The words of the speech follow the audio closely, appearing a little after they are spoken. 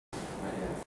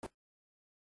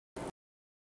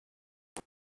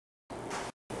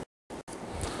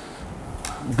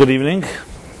Good evening.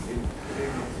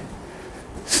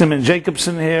 Simon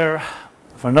Jacobson here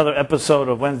for another episode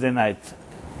of Wednesday Night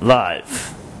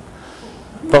Live.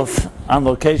 Both on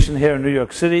location here in New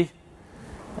York City,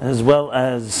 as well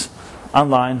as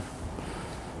online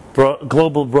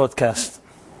global broadcast.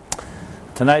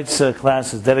 Tonight's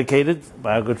class is dedicated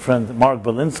by our good friend Mark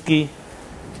Belinsky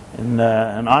in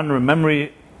honor and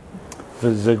memory of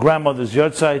his grandmother's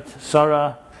yahrzeit,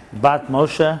 Sarah Bat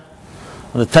Moshe,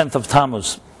 on the 10th of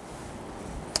Tammuz,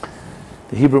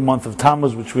 the Hebrew month of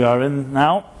Tammuz, which we are in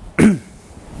now.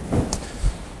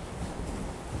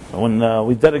 When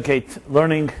we dedicate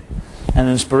learning and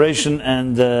inspiration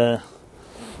and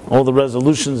all the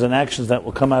resolutions and actions that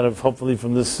will come out of, hopefully,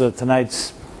 from this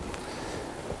tonight's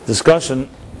discussion,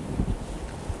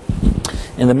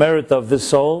 in the merit of this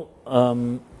soul.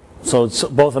 So it's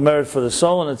both a merit for the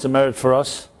soul and it's a merit for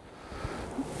us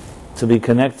to be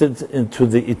connected into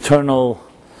the eternal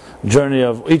journey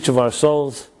of each of our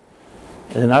souls.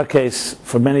 In our case,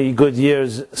 for many good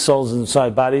years, souls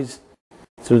inside bodies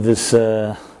through this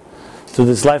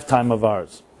lifetime of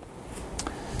ours.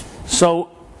 So,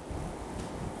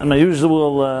 in my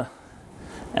usual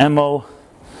MO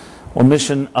or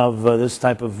mission of this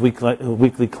type of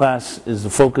weekly class is to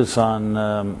focus on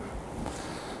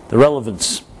the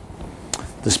relevance,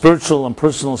 the spiritual and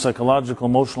personal, psychological,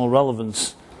 emotional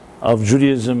relevance of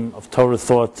Judaism, of Torah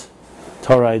thought,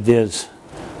 Torah ideas.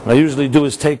 What I usually do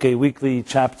is take a weekly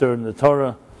chapter in the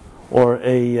Torah or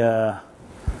a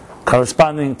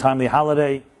corresponding timely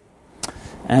holiday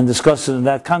and discuss it in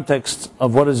that context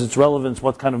of what is its relevance,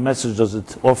 what kind of message does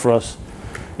it offer us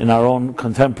in our own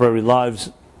contemporary lives,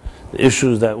 the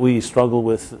issues that we struggle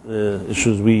with, the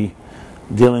issues we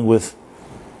dealing with.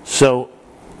 So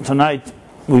tonight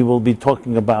we will be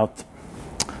talking about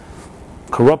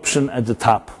corruption at the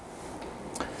top.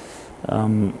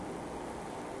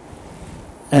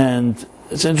 And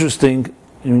it's interesting,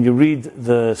 when you read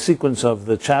the sequence of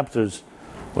the chapters,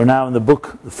 we're now in the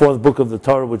fourth book of the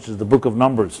Torah, which is the book of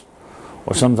Numbers,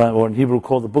 or in Hebrew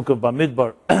called the book of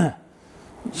Bamidbar.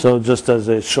 So just as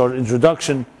a short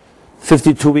introduction,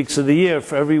 52 weeks of the year,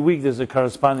 for every week there's a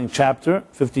corresponding chapter,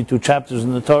 52 chapters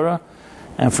in the Torah,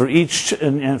 and for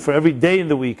every day in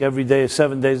the week, every day is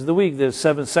 7 days of the week, there's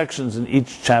 7 sections in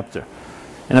each chapter.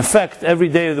 In effect, every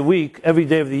day of the week, every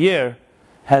day of the year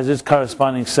has its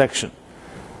corresponding section.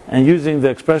 And using the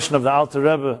expression of the Alter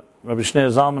Rebbe, Rabbi Shneur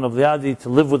Zalman of Liadi, to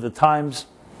live with the times,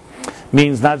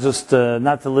 means not just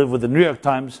not to live with the New York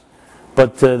Times,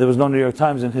 but there was no New York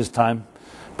Times in his time,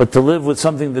 but to live with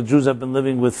something the Jews have been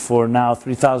living with for now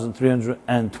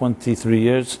 3,323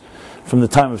 years, from the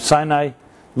time of Sinai,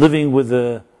 living with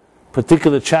a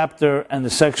particular chapter and the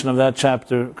section of that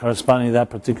chapter corresponding to that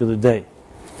particular day.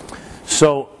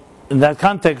 So, in that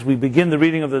context, we begin the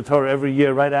reading of the Torah every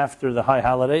year right after the high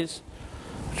holidays,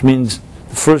 which means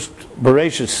the first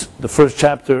Bereshis, the first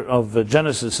chapter of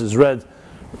Genesis, is read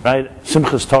right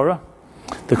Simchas Torah,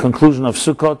 the conclusion of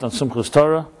Sukkot on Simchas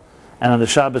Torah, and on the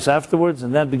Shabbos afterwards,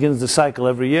 and that begins the cycle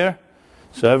every year.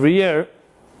 So every year,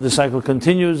 the cycle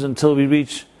continues until we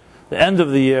reach the end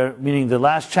of the year, meaning the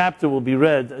last chapter will be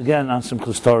read again on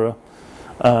Simchas Torah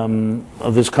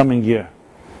of this coming year.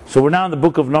 So we're now in the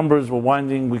book of Numbers. We're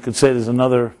winding. We could say there's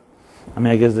another,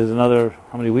 I guess there's another,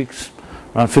 how many weeks?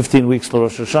 Around 15 weeks to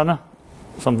Rosh Hashanah,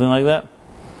 something like that.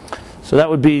 So that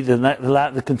would be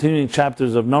the continuing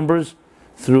chapters of Numbers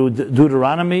through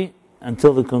Deuteronomy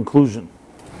until the conclusion.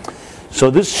 So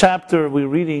this chapter we're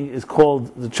reading is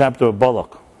called the chapter of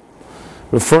Balak,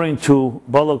 referring to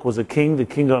Balak was a king,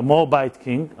 a Moabite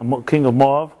king, king of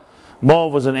Moab.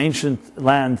 Moab was an ancient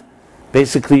land,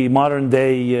 basically modern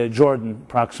day Jordan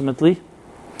approximately.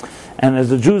 And as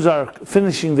the Jews are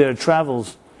finishing their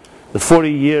travels, the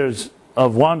 40 years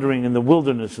of wandering in the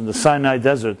wilderness, in the Sinai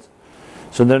desert,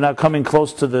 so they're now coming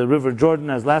close to the river Jordan,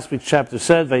 as last week's chapter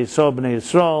said, Vayisrael b'nei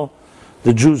Yisrael,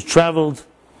 the Jews traveled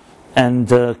and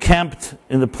camped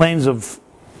in the plains of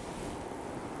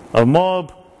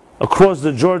Moab, across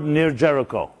the Jordan near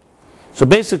Jericho. So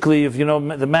basically, if you know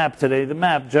the map today,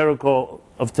 Jericho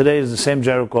of today is the same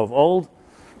Jericho of old.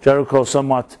 Jericho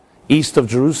somewhat east of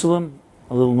Jerusalem,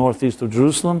 a little northeast of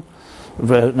Jerusalem,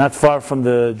 not far from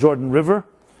the Jordan River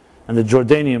and the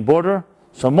Jordanian border.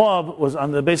 So Moab was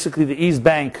on basically the east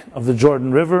bank of the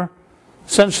Jordan River,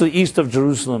 essentially east of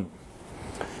Jerusalem.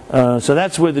 So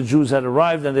that's where the Jews had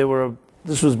arrived, and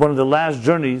this was one of the last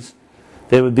journeys.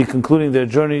 They would be concluding their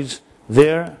journeys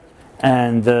there.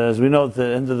 And as we know, at the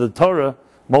end of the Torah,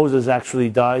 Moses actually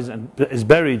dies and is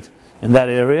buried in that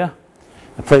area,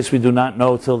 a place we do not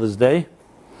know till this day.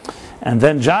 And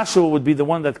then Joshua would be the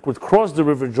one that would cross the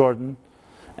river Jordan,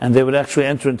 and they would actually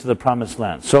enter into the promised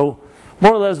land. So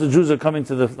more or less the Jews are coming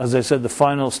to the, as I said, the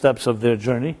final steps of their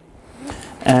journey.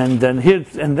 And then here,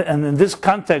 and in this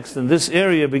context, in this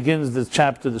area, begins the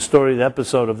chapter, the story, the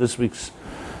episode of this week's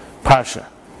Parsha.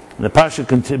 And the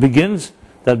Parsha begins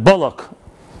that Balak,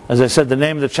 as I said, the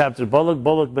name of the chapter, Balak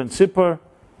ben Zippor,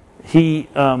 he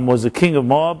was the king of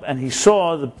Moab, and he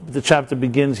saw, the chapter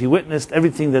begins, he witnessed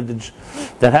everything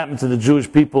that happened to the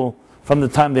Jewish people from the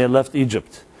time they had left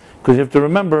Egypt. Because you have to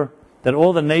remember that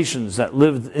all the nations that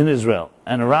lived in Israel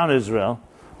and around Israel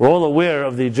were all aware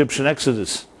of the Egyptian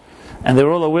exodus. And they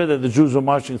were all aware that the Jews were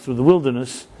marching through the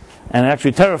wilderness, and it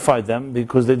actually terrified them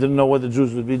because they didn't know what the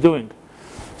Jews would be doing.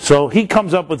 So he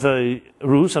comes up with a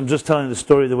ruse. I'm just telling the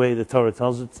story the way the Torah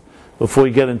tells it before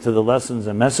we get into the lessons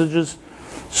and messages.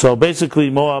 So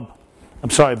basically Balak,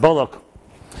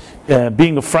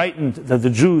 being frightened that the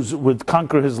Jews would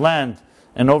conquer his land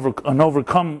and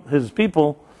overcome his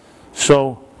people,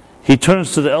 so he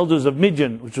turns to the elders of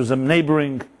Midian, which was a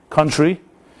neighboring country.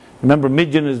 Remember,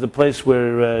 Midian is the place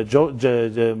where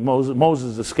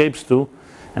Moses escapes to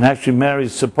and actually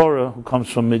marries Zipporah, who comes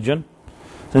from Midian.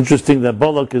 It's interesting that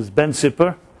Balak is Ben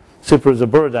Zippor. Zippor is a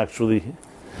bird, actually.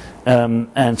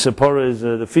 And Zipporah is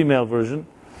the female version.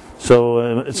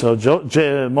 So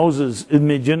Moses in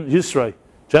Midian,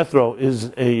 Jethro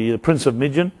is a prince of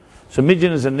Midian. So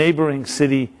Midian is a neighboring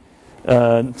city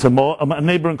to Moab, a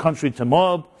neighboring country to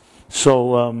Moab.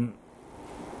 So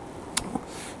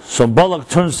Balak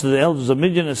turns to the elders of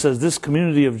Midian and says, this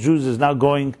community of Jews is now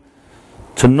going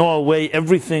to gnaw away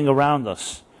everything around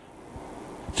us,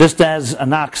 just as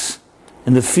an ox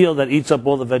in the field that eats up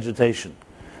all the vegetation.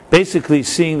 Basically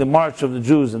seeing the march of the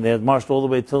Jews, and they had marched all the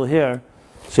way till here,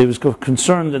 so he was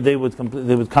concerned that they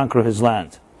would conquer his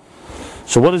land.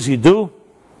 So what does he do?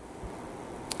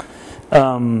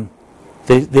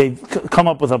 They come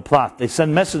up with a plot. They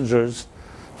send messengers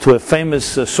to a famous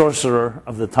sorcerer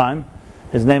of the time.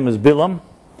 His name is Balaam,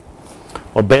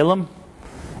 or Balaam.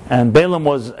 And Balaam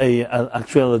was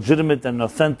actually a legitimate and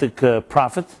authentic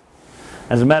prophet.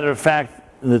 As a matter of fact,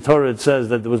 in the Torah it says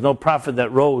that there was no prophet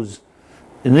that rose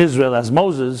in Israel as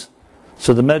Moses.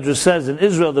 So the Medrash says in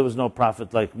Israel there was no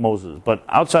prophet like Moses. But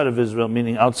outside of Israel,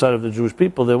 meaning outside of the Jewish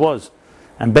people, there was.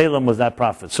 And Balaam was that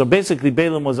prophet. So basically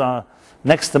Balaam was,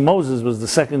 next to Moses, was the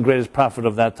second greatest prophet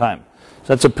of that time. So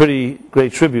that's a pretty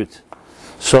great tribute.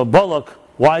 So Balak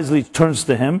wisely turns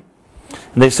to him,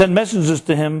 and they send messengers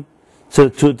to him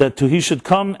that he should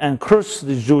come and curse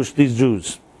these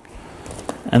Jews.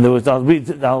 And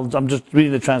I'm just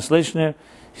reading the translation here.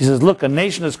 He says, look, a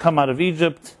nation has come out of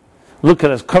Egypt. Look,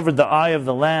 it has covered the eye of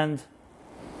the land,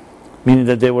 meaning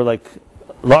that they were like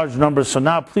large numbers. So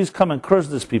now please come and curse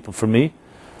this people for me,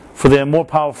 for they are more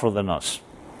powerful than us.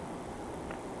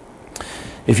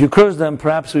 If you curse them,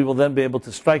 perhaps we will then be able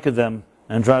to strike at them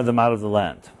and drive them out of the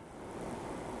land.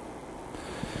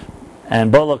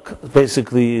 And Balak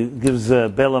basically gives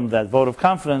Balaam that vote of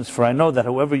confidence, for I know that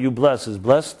whoever you bless is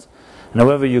blessed, and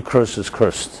whoever you curse is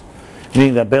cursed.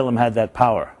 Meaning that Balaam had that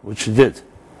power, which he did.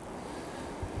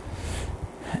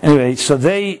 Anyway, so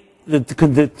the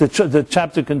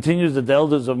chapter continues that the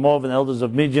elders of Moab and elders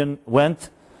of Midian went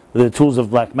with the tools of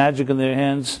black magic in their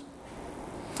hands.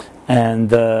 And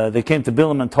they came to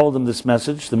Balaam and told him this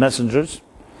message, the messengers.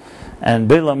 And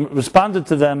Balaam responded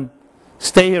to them,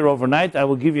 stay here overnight, I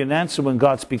will give you an answer when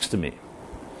God speaks to me.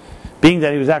 Being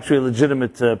that he was actually a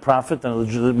legitimate prophet and a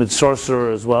legitimate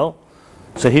sorcerer as well.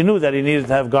 So he knew that he needed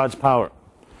to have God's power.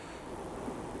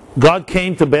 God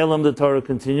came to Balaam, the Torah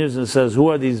continues, and says, who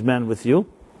are these men with you?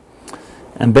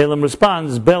 And Balaam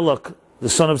responds, Balak, the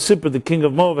son of Zippor, the king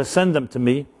of Moab, has sent them to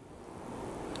me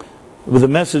with a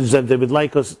message that they would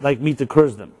like me to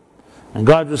curse them. And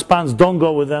God responds, don't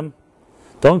go with them.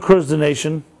 Don't curse the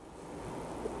nation,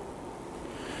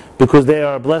 because they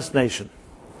are a blessed nation.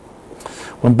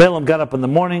 When Balaam got up in the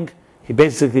morning, he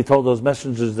basically told those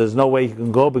messengers there's no way he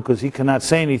can go because he cannot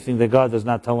say anything that God does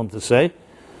not tell him to say.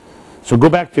 So go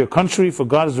back to your country, for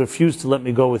God has refused to let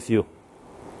me go with you.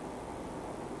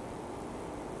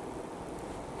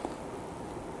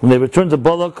 When they returned to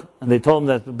Balak and they told him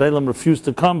that Balaam refused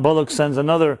to come, Balak sends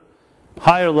another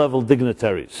higher level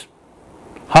dignitaries,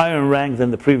 higher in rank than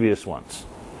the previous ones.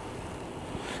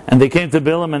 And they came to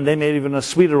Balaam and they made even a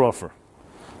sweeter offer.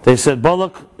 They said,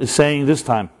 Balak is saying this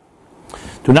time,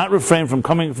 do not refrain from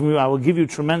coming from you, I will give you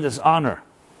tremendous honor.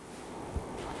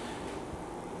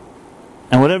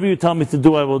 And whatever you tell me to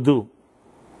do, I will do.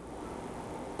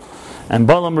 And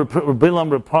Balaam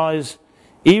replies,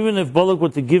 even if Balak were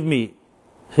to give me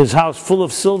his house full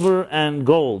of silver and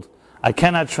gold, I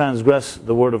cannot transgress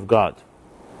the word of God.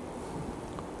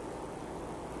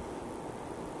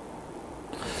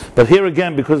 But here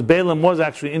again, because Balaam was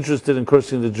actually interested in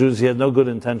cursing the Jews, he had no good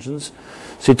intentions.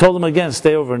 So he told them again,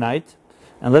 stay overnight,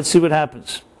 and let's see what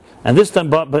happens. And this time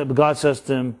God says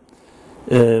to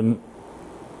him,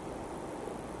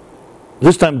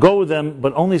 this time go with them,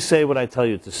 but only say what I tell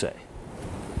you to say.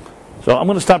 So I'm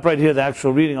going to stop right here, the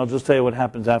actual reading. I'll just tell you what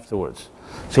happens afterwards.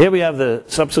 So here we have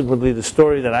subsequently the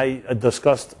story that I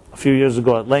discussed a few years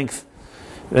ago at length.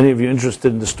 If any of you are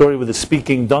interested in the story with the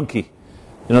speaking donkey,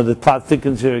 you know, the plot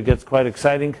thickens here, it gets quite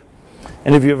exciting.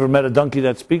 Any of you ever met a donkey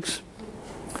that speaks?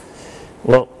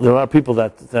 Well, there are people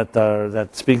that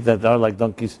speak that are like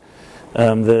donkeys.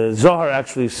 The Zohar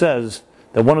actually says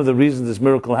that one of the reasons this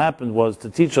miracle happened was to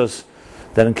teach us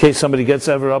that in case somebody gets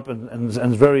ever up and is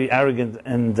very arrogant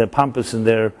and pompous in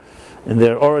their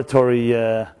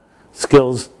oratory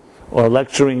skills or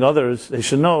lecturing others, they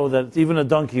should know that even a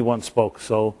donkey once spoke.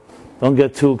 So don't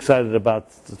get too excited about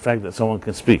the fact that someone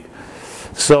can speak.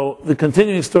 So the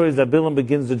continuing story is that Balaam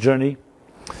begins the journey.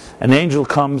 An angel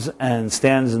comes and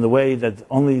stands in the way that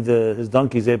only his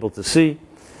donkey is able to see.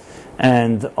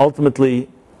 And ultimately,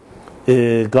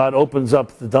 God opens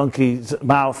up the donkey's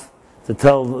mouth to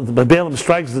but Balaam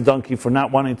strikes the donkey for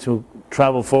not wanting to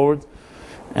travel forward.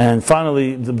 And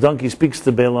finally, the donkey speaks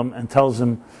to Balaam and tells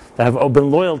him that I've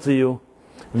been loyal to you.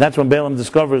 And that's when Balaam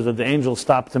discovers that the angel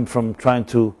stopped him from trying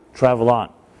to travel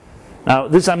on. Now,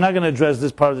 I'm not going to address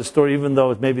this part of the story, even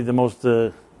though it may be the most,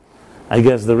 I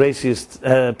guess, the raciest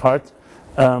part,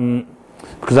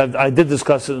 because I did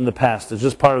discuss it in the past. It's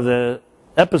just part of the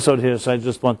episode here, so I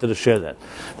just wanted to share that.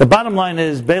 The bottom line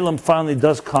is, Balaam finally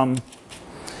does come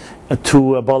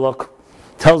to Balak,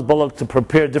 tells Balak to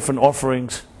prepare different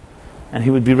offerings, and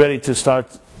he would be ready to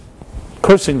start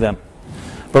cursing them.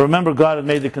 But remember, God had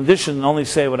made the condition, only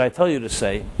say what I tell you to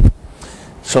say.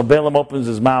 So Balaam opens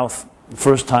his mouth the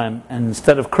first time, and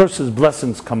instead of curses,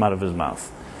 blessings come out of his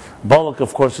mouth. Balak,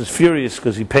 of course, is furious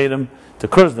because he paid him to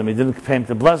curse them. He didn't pay him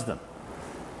to bless them.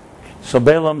 So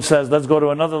Balaam says, let's go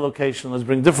to another location, let's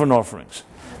bring different offerings.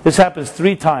 This happens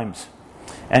 3 times.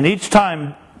 And each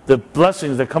time, the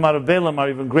blessings that come out of Balaam are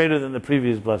even greater than the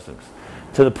previous blessings.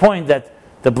 To the point that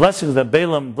the blessings that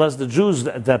Balaam blessed the Jews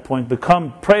at that point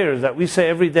become prayers that we say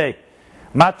every day.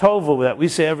 Ma tovu, that we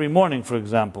say every morning, for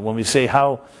example, when we say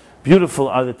how beautiful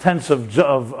are the tents of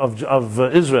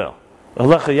Israel.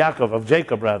 Alecha Yaakov, of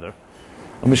Jacob rather.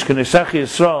 Mishkanesechi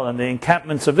Yisrael, and the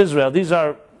encampments of Israel. These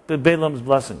are Balaam's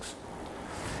blessings.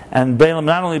 And Balaam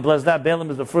not only blessed that, Balaam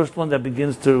is the first one that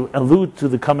begins to allude to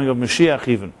the coming of Mashiach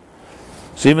even.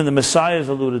 So even the Messiah is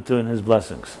alluded to in his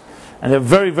blessings. And they're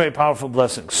very, very powerful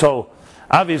blessings. So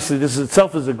obviously this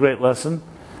itself is a great lesson,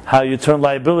 how you turn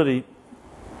liability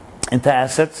into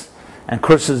assets and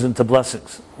curses into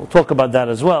blessings. We'll talk about that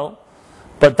as well.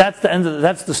 But that's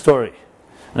that's the story.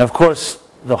 And of course,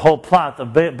 the whole plot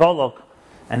of Balak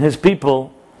and his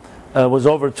people was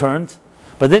overturned.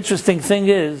 But the interesting thing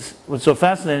is, what's so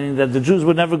fascinating, that the Jews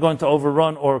were never going to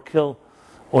overrun or kill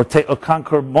or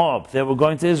conquer Moab. They were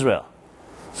going to Israel.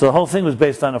 So the whole thing was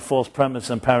based on a false premise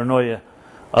and paranoia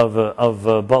of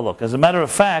Balak. As a matter of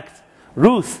fact,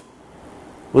 Ruth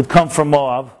would come from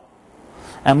Moab,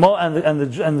 and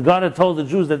God had told the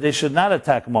Jews that they should not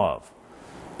attack Moab,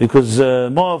 because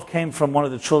Moab came from one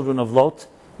of the children of Lot,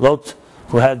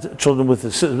 who had children with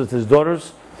his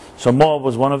daughters. So Moab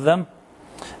was one of them,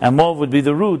 and Moab would be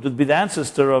the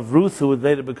ancestor of Ruth, who would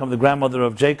later become the grandmother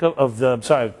of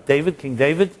David, King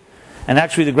David, and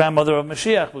actually the grandmother of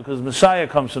Mashiach, because Messiah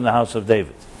comes from the house of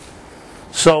David.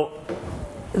 So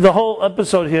the whole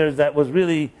episode here that was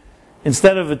really,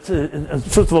 instead of it,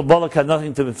 first of all, Balak had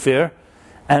nothing to fear,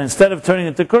 and instead of turning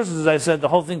into curses, as I said, the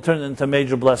whole thing turned into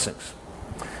major blessings.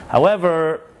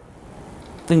 However,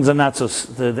 things are not so,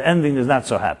 the ending is not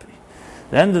so happy.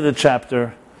 The end of the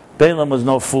chapter, Balaam was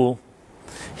no fool.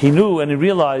 He knew and he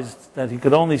realized that he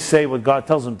could only say what God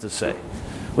tells him to say.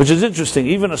 Which is interesting.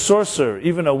 Even a sorcerer,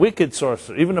 even a wicked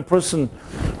sorcerer, even a person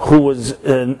who was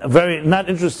very not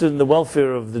interested in the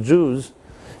welfare of the Jews,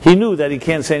 he knew that he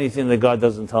can't say anything that God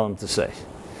doesn't tell him to say.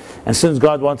 And since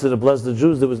God wanted to bless the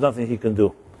Jews, there was nothing he can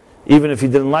do. Even if he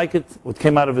didn't like it, what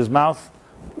came out of his mouth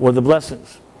were the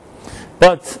blessings.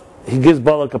 But he gives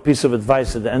Balak a piece of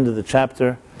advice at the end of the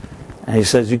chapter, and he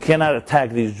says, you cannot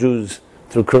attack these Jews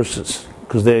through curses,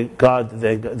 because they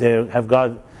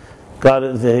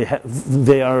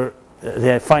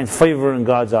find favor in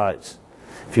God's eyes.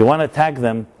 If you want to attack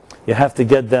them, you have to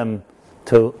get them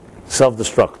to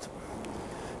self-destruct.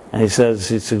 And he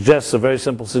suggests a very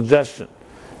simple suggestion.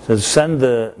 He says, send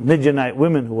the Midianite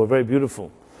women, who were very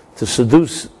beautiful, to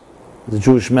seduce the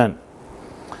Jewish men,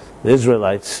 the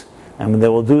Israelites, and when they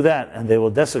will do that, and they will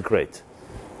desecrate,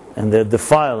 and they'll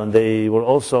defile, and they will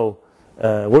also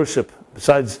worship,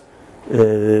 besides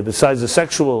the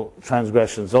sexual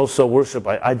transgressions, also worship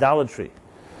by idolatry,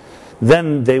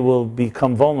 then they will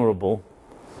become vulnerable,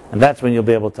 and that's when you'll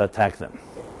be able to attack them.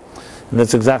 And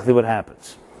that's exactly what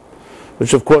happens.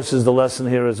 Which of course is the lesson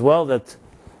here as well, that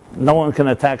no one can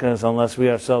attack us unless we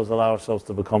ourselves allow ourselves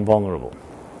to become vulnerable.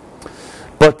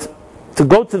 But to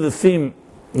go to the theme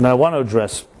that I want to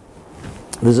address,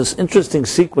 there's this interesting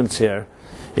sequence here.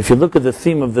 If you look at the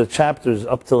theme of the chapters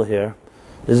up till here,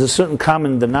 there's a certain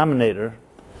common denominator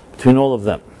between all of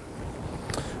them.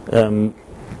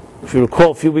 If you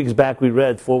recall, a few weeks back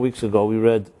 4 weeks ago, we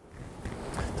read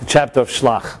the chapter of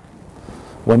Shlach,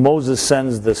 when Moses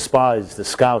sends the spies, the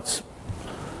scouts,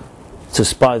 to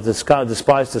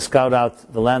scout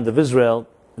out the land of Israel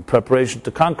in preparation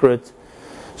to conquer it.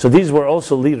 So these were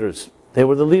also leaders. They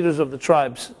were the leaders of the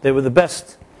tribes. They were the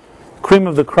best, cream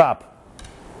of the crop.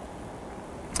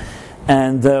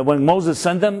 And when Moses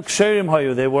sent them, ksherim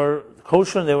hayu, they were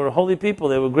kosher, they were holy people,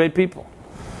 they were great people.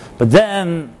 But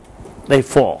then they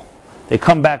fall. They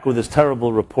come back with this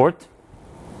terrible report.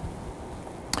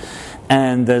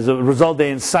 And as a result, they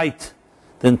incite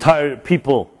the entire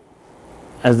people,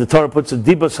 as the Torah puts it,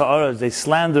 dibas ha'aretz, they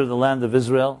slander the land of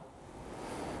Israel.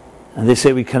 And they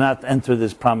say we cannot enter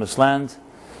this promised land.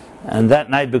 And that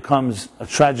night becomes a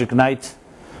tragic night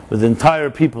with the entire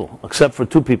people, except for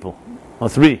 2 people, or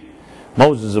 3.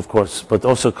 Moses, of course, but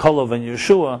also Kalov and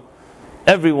Yeshua.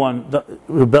 Everyone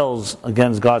rebels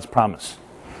against God's promise.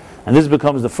 And this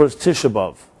becomes the first Tisha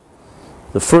B'Av,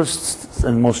 the first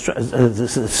and most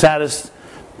the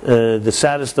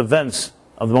saddest events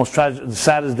of the most tragic, the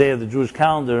saddest day of the Jewish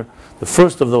calendar. The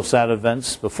first of those sad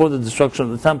events, before the destruction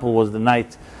of the temple, was the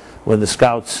night when the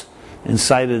scouts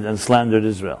incited and slandered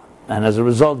Israel. And as a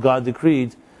result, God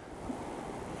decreed,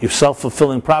 your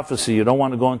self-fulfilling prophecy, you don't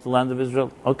want to go into the land of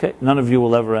Israel? Okay, none of you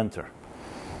will ever enter.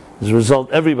 As a result,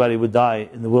 everybody would die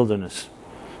in the wilderness,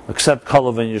 except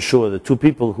Kalov and Yeshua, the 2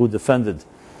 people who defended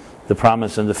the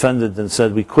promise and defended and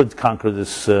said we could conquer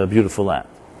this beautiful land.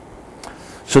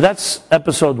 So that's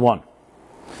episode 1.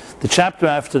 The chapter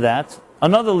after that,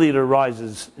 another leader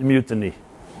rises in mutiny.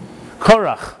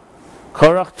 Korach.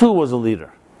 Korach too was a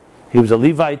leader. He was a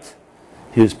Levite.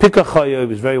 He was Pikachoyo. He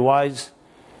was very wise.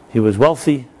 He was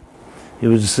wealthy. He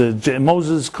was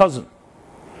Moses' cousin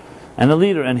and a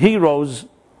leader. And he rose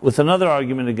with another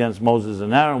argument against Moses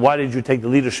and Aaron. Why did you take the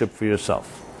leadership for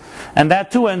yourself? And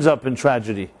that too ends up in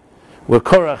tragedy, where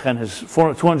Korach and his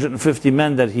 250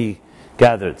 men that he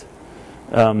gathered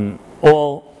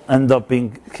all end up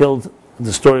being killed.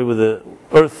 The story with the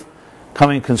earth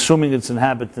coming, consuming its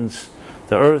inhabitants.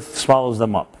 The earth swallows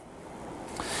them up.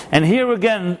 And here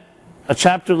again, a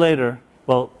chapter later,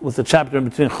 well, with the chapter in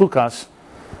between Chukas,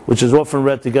 which is often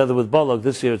read together with Balak,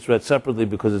 this year it's read separately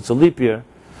because it's a leap year,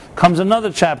 comes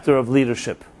another chapter of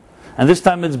leadership. And this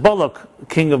time it's Balak,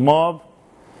 king of Moab,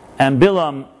 and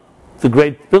Bilam, the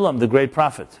great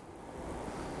prophet.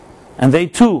 And they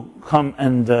too come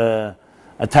and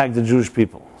attack the Jewish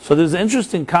people. So there's an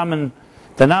interesting common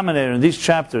denominator in these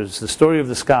chapters, the story of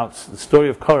the scouts, the story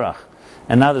of Korach,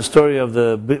 and now the story of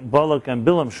the Balak and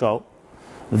Bilam show,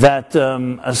 that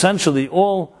essentially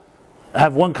all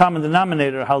have one common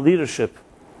denominator, how leadership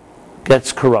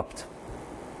gets corrupt.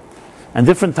 And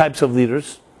different types of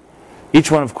leaders,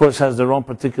 each one of course has their own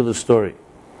particular story.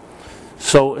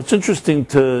 So it's interesting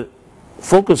to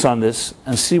focus on this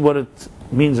and see what it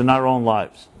means in our own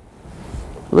lives.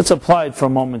 Let's apply it for a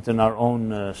moment in our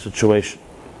own situation.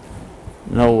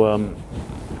 You know,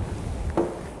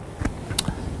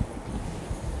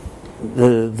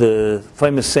 the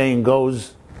famous saying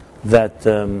goes that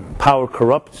power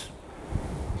corrupts,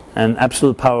 and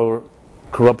absolute power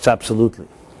corrupts absolutely.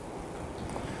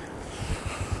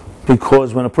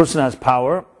 Because when a person has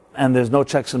power and there's no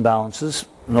checks and balances,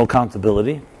 no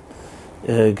accountability,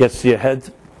 it gets to your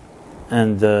head,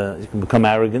 and you can become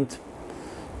arrogant,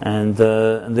 and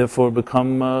therefore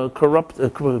become corrupt,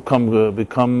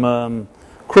 become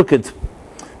crooked,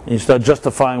 and you start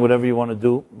justifying whatever you want to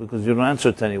do because you don't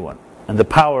answer to anyone. And the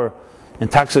power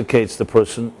intoxicates the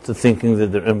person to thinking that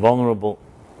they're invulnerable.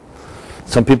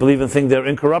 Some people even think they're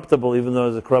incorruptible, even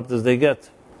though as corrupt as they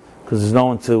get, because there's no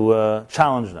one to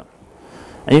challenge them.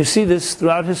 And you see this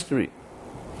throughout history.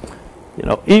 You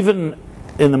know, even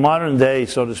in the modern day,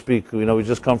 so to speak, you know, we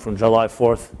just come from July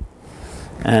 4th,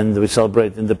 and we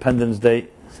celebrate Independence Day.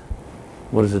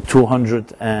 What is it,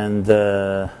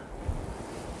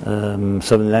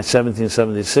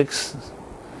 1776?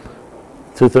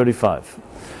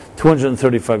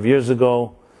 235 years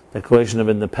ago, Declaration of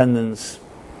Independence,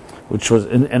 which was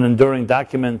an enduring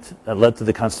document that led to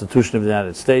the Constitution of the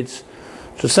United States,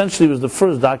 which essentially was the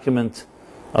first document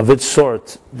of its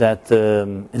sort that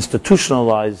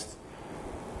institutionalized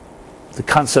the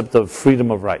concept of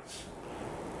freedom of rights.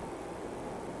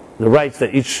 The rights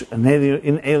that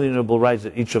inalienable rights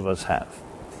that each of us have.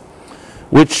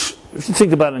 Which, if you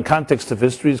think about it in context of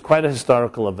history, is quite a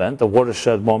historical event, a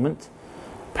watershed moment,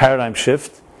 paradigm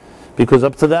shift, because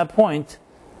up to that point,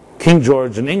 King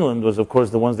George in England was, of course,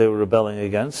 the ones they were rebelling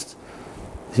against.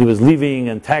 He was levying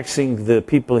and taxing the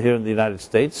people here in the United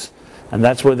States, and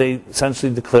that's where they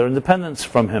essentially declare independence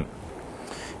from him.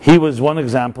 He was one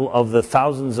example of the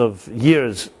thousands of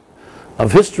years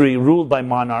of history ruled by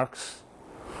monarchs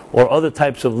or other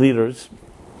types of leaders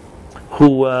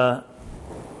who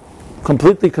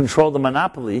completely controlled the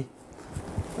monopoly,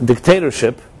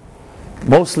 dictatorship,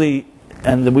 mostly,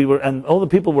 and all the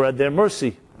people were at their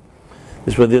mercy.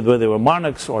 This whether they were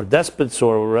monarchs or despots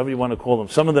or whatever you want to call them.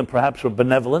 Some of them perhaps were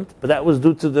benevolent, but that was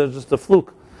due to just a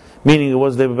fluke. Meaning it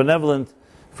was they were benevolent.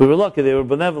 If we were lucky, they were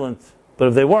benevolent. But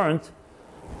if they weren't,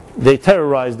 they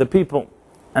terrorized the people.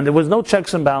 And there was no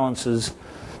checks and balances.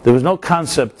 There was no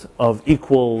concept of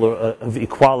of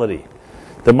equality.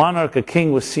 The monarch, a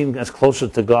king, was seen as closer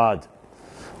to God.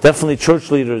 Definitely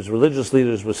church leaders, religious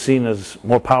leaders were seen as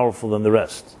more powerful than the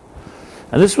rest.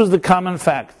 And this was the common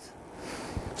fact.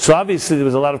 So obviously there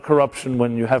was a lot of corruption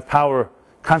when you have power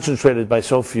concentrated by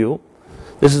so few.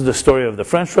 This is the story of the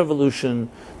French Revolution,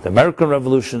 the American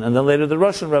Revolution, and then later the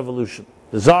Russian Revolution.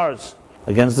 The Tsars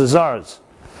against the Tsars.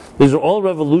 These are all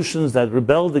revolutions that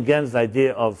rebelled against the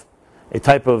idea of a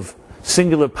type of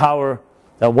singular power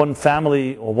that one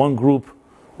family or one group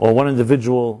or one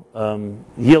individual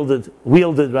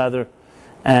wielded rather.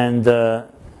 And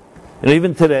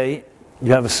even today,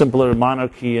 you have a simpler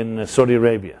monarchy in Saudi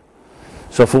Arabia.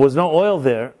 So if there was no oil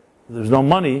there was no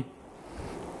money,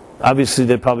 obviously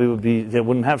they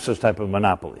wouldn't have such type of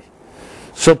monopoly.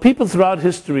 So people throughout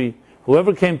history,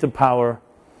 whoever came to power,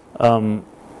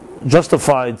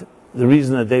 justified the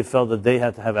reason that they felt that they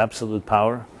had to have absolute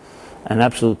power. And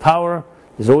absolute power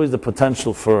is always the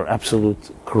potential for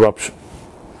absolute corruption.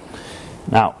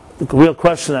 Now, the real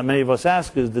question that many of us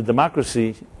ask is, did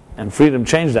democracy and freedom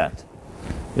change that?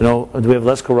 Do we have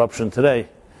less corruption today?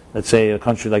 Let's say a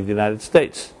country like the United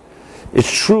States.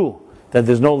 It's true that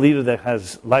there's no leader that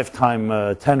has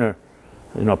lifetime tenure.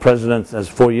 President has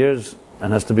 4 years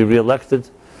and has to be re-elected.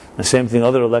 The same thing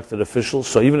other elected officials.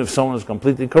 So even if someone is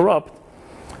completely corrupt,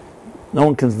 no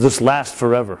one can just last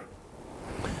forever.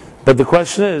 But the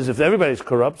question is, if everybody's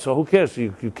corrupt, so who cares?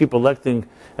 You keep electing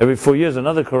every 4 years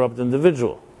another corrupt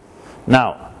individual.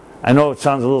 Now, I know it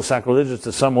sounds a little sacrilegious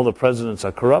to some, all the presidents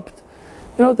are corrupt.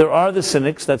 There are the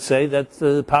cynics that say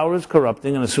that power is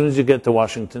corrupting, and as soon as you get to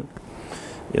Washington,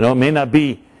 it may not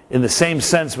be in the same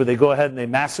sense where they go ahead and they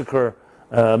massacre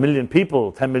 1 million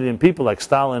people, 10 million people like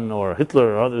Stalin or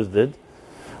Hitler or others did.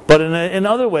 But in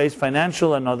other ways,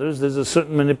 financial and others, there's a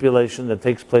certain manipulation that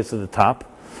takes place at the top.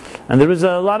 And there is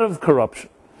a lot of corruption.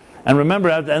 And remember,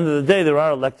 at the end of the day, there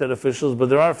are elected officials, but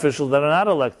there are officials that are not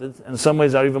elected, and in some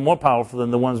ways are even more powerful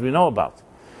than the ones we know about.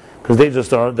 Because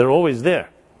they're always there.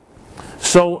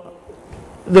 So,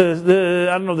 I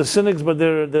don't know the cynics, but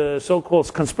the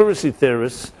so-called conspiracy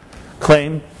theorists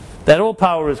claim that all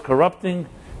power is corrupting.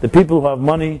 The people who have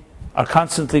money are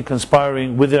constantly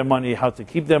conspiring with their money how to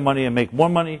keep their money and make more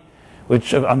money,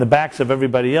 which on the backs of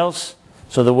everybody else.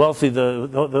 So the wealthy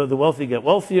get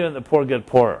wealthier and the poor get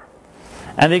poorer.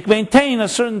 And they maintain a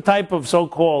certain type of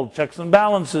so-called checks and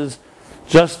balances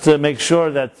just to make sure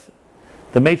that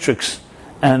the matrix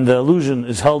and the illusion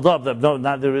is held up,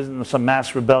 that there isn't some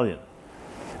mass rebellion.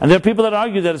 And there are people that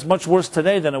argue that it's much worse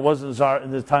today than it was in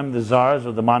the time of the czars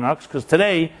or the monarchs, because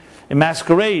today it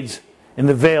masquerades in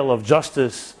the veil of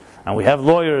justice, and we have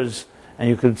lawyers, and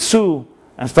you could sue,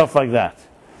 and stuff like that.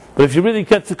 But if you really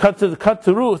get to cut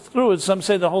through it, some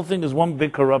say the whole thing is one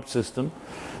big corrupt system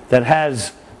that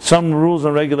has some rules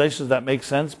and regulations that make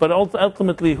sense, but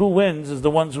ultimately who wins is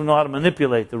the ones who know how to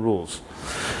manipulate the rules.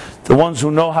 The ones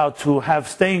who know how to have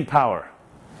staying power.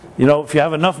 If you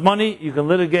have enough money, you can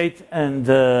litigate and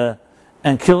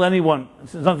kill anyone.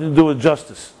 It's nothing to do with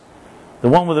justice. The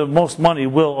one with the most money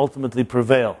will ultimately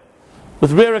prevail.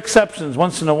 With rare exceptions,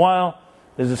 once in a while,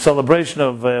 there's a celebration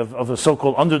of a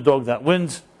so-called underdog that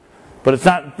wins, but it's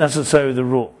not necessarily the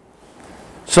rule.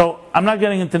 So I'm not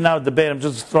getting into now debate, I'm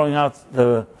just throwing out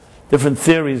the different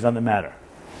theories on the matter.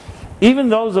 Even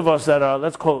those of us that are,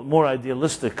 let's call it more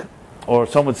idealistic, or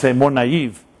some would say more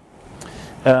naive,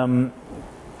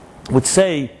 would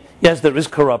say, yes, there is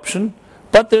corruption,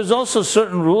 but there's also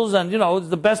certain rules, and it's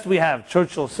the best we have.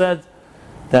 Churchill said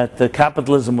that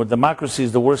capitalism or democracy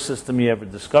is the worst system he ever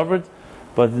discovered,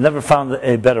 but never found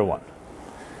a better one.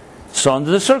 So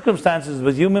under the circumstances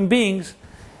with human beings,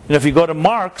 if you go to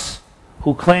Marx,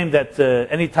 who claimed that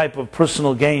any type of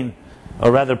personal gain,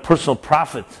 or rather personal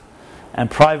profit, and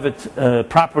private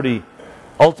property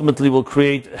ultimately will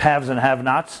create haves and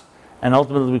have-nots, and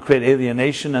ultimately will create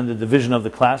alienation and the division of the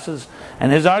classes.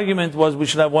 And his argument was we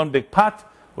should have one big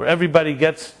pot where everybody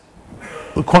gets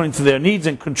according to their needs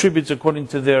and contributes according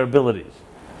to their abilities.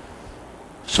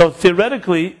 So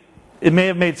theoretically, it may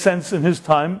have made sense in his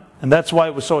time, and that's why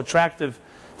it was so attractive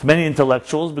to many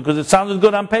intellectuals, because it sounded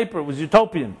good on paper, it was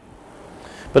utopian.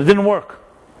 But it didn't work.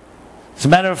 As a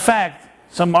matter of fact,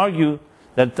 some argue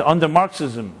that under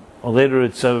Marxism, or later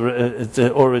it's I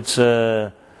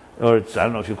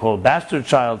don't know if you call it bastard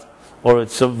child, or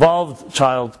its evolved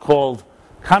child called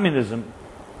communism,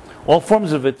 all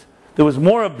forms of it, there was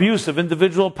more abuse of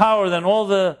individual power than all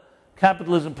the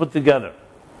capitalism put together.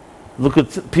 Look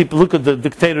at people. Look at the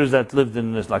dictators that lived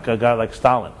in this, like a guy like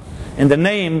Stalin, in the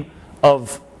name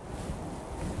of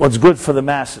what's good for the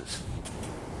masses.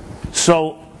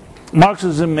 So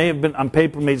Marxism may have been on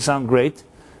paper made sound great,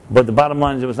 but the bottom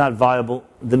line is it was not viable.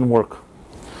 It didn't work,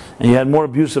 and you had more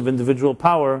abuse of individual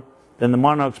power than the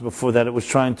monarchs before that it was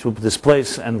trying to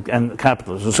displace and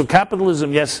capitalism. So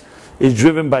capitalism, yes, is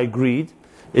driven by greed.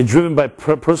 It's driven by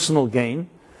personal gain,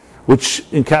 which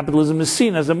in capitalism is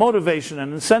seen as a motivation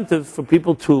and incentive for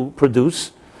people to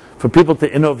produce, for people to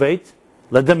innovate,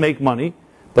 let them make money,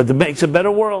 but it makes a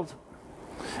better world.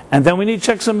 And then we need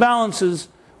checks and balances,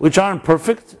 which aren't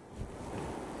perfect.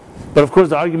 But of course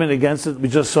the argument against it, we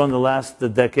just saw in the last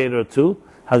decade or two,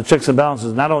 how the checks and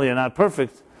balances not only are not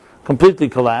perfect, completely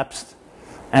collapsed.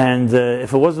 And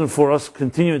if it wasn't for us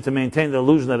continuing to maintain the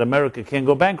illusion that America can't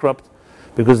go bankrupt,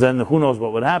 because then who knows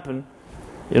what would happen,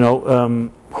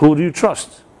 who do you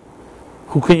trust?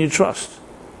 Who can you trust?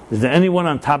 Is there anyone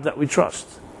on top that we trust?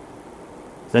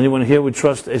 Is anyone here we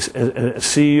trust a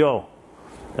CEO,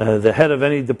 the head of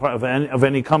any department, of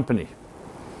any company?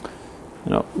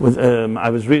 I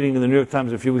was reading in the New York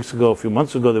Times a few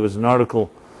months ago, there was an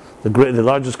article, the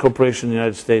largest corporation in the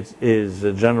United States is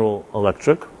General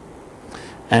Electric,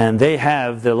 and they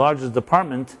have, their largest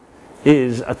department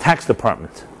is a tax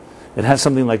department. It has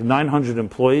something like 900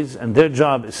 employees, and their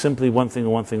job is simply one thing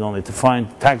and one thing only, to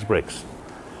find tax breaks.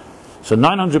 So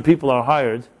 900 people are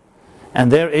hired,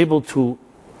 and they're able to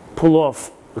pull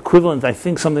off equivalent, I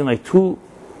think, something like $2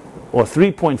 or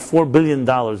 $3.4 billion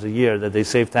a year that they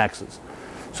save taxes.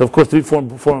 So of course,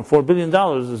 $4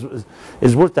 billion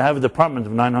is worth to have a department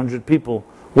of 900 people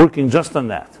working just on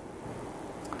that.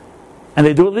 And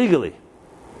they do it legally.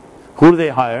 Who do they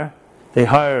hire? They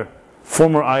hire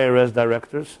former IRS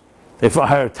directors. They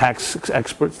hire tax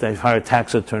experts. They hire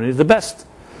tax attorneys, the best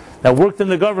that worked in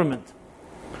the government.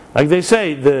 Like they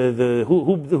say,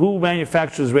 who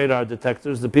manufactures radar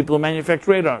detectors? The people who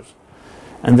manufacture radars,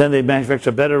 and then they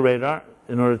manufacture a better radar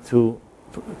in order to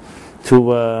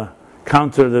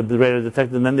counter the radar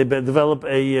detector. And then they develop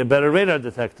a better radar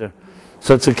detector.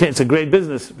 So it's a great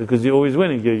business because you're always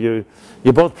winning.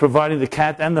 You're both providing the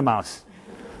cat and the mouse.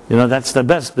 That's the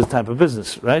best type of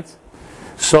business, right?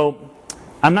 So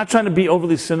I'm not trying to be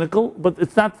overly cynical, but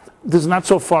this is not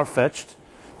so far-fetched.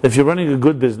 If you're running a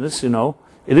good business,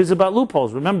 it is about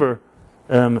loopholes. Remember,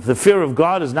 the fear of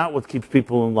God is not what keeps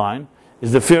people in line.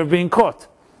 It's the fear of being caught,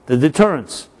 the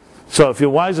deterrence. So if you're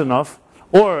wise enough,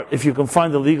 or if you can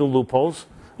find the legal loopholes,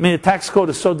 the tax code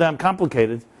is so damn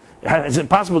complicated, it's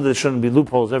impossible that there shouldn't be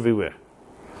loopholes everywhere.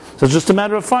 So it's just a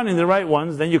matter of finding the right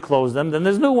ones, then you close them, then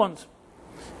there's new ones.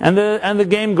 And the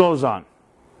game goes on.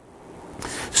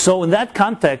 So in that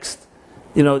context,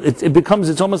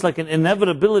 it's almost like an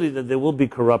inevitability that there will be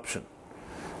corruption.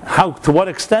 To what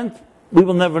extent, we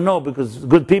will never know, because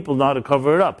good people know how to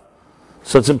cover it up.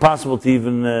 So it's impossible to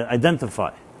even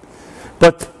identify.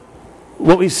 But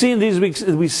what we see in these weeks,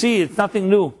 it's nothing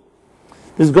new.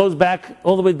 This goes back,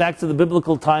 all the way back to the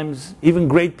biblical times, even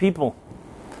great people.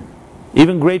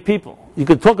 Even great people. You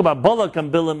could talk about Balak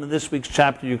and Bilam in this week's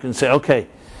chapter. You can say, okay,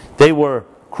 they were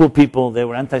cruel people, they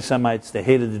were anti-Semites, they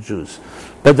hated the Jews.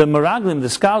 But the Meraglim, the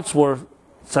scouts, were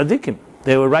tzaddikim.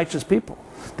 They were righteous people.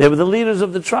 They were the leaders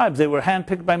of the tribes. They were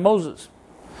handpicked by Moses.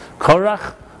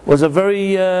 Korach was a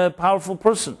very powerful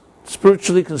person,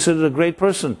 spiritually considered a great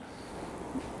person.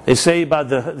 They say about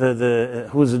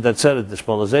who is it that said it? The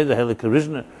Shpolazeh, the Helik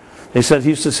Originator. They said, he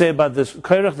used to say about this,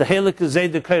 Korach, the Helik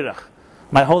Zeh de Korach,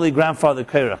 my holy grandfather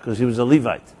Korach, because he was a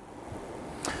Levite.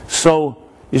 So,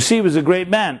 you see, he was a great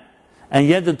man. And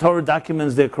yet the Torah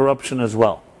documents their corruption as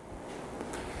well.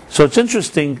 So it's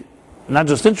interesting, not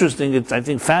just interesting, it's, I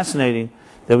think, fascinating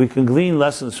that we can glean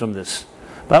lessons from this.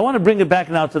 But I want to bring it back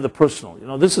now to the personal.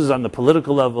 This is on the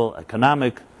political level,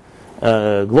 economic,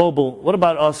 global. What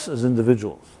about us as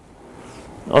individuals?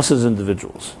 us as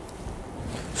individuals.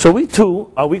 So we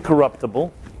too, are we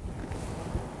corruptible?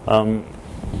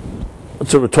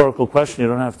 It's a rhetorical question. You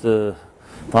don't have to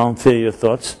volunteer your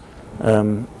thoughts.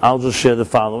 I'll just share the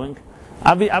following.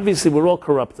 Obviously, we're all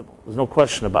corruptible. There's no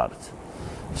question about it.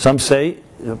 Some say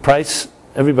the price,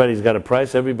 everybody's got a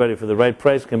price. Everybody for the right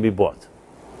price can be bought.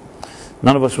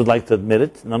 None of us would like to admit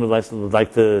it. None of us would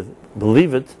like to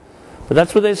believe it. But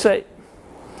that's what they say.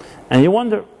 And you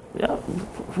wonder, yeah,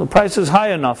 the price is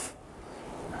high enough.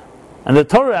 And the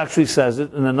Torah actually says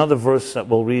it in another verse that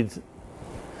we'll read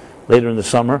later in the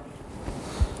summer,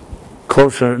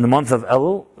 closer in the month of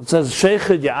Elul. It says,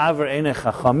 Sheichid ya'aver einei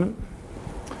chachamim,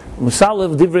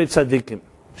 Musalev divrei tzadikim.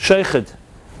 Sheichid,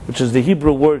 which is the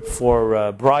Hebrew word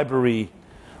for bribery,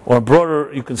 or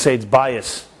broader, you can say it's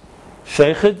bias.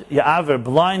 Sheichid ya'aver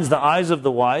blinds the eyes of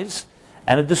the wise,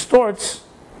 and it distorts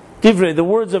divrei, the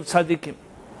words of tzadikim.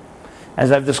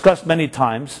 As I've discussed many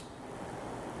times,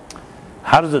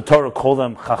 how does the Torah call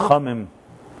them chachamim,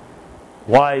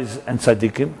 wise and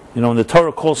tzaddikim? You know, when the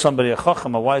Torah calls somebody a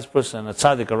chacham, a wise person, and a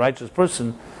tzaddik, a righteous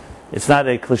person, it's not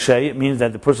a cliche. It means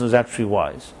that the person is actually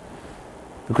wise.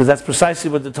 Because that's precisely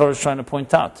what the Torah is trying to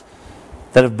point out.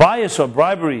 That if bias or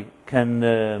bribery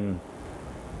can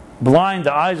blind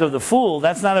the eyes of the fool,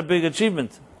 that's not a big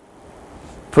achievement.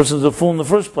 The person's a fool in the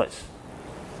first place.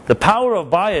 The power of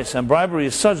bias and bribery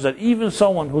is such that even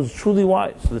someone who's truly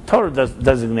wise, the Torah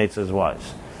designates as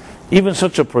wise, even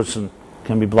such a person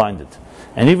can be blinded.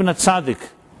 And even a tzaddik,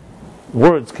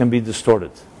 words can be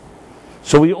distorted.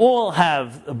 So we all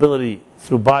have ability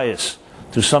through bias,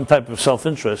 through some type of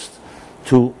self-interest,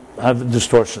 to have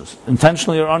distortions,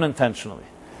 intentionally or unintentionally.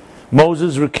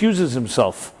 Moses recuses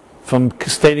himself from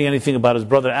stating anything about his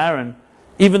brother Aaron,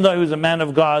 even though he was a man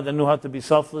of God and knew how to be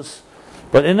selfless.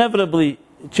 But inevitably,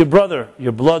 it's your brother,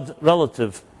 your blood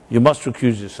relative, you must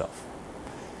recuse yourself.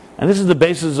 And this is the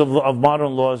basis of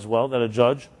modern law as well, that a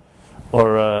judge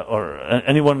or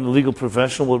anyone in the legal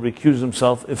profession will recuse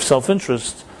himself if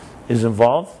self-interest is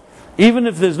involved, even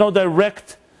if there's no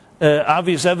direct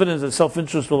obvious evidence that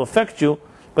self-interest will affect you,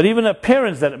 but even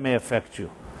appearance that it may affect you,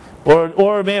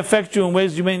 or it may affect you in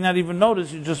ways you may not even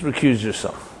notice. You just recuse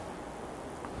yourself.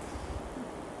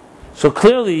 So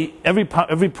clearly,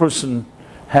 every person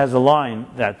has a line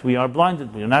that we are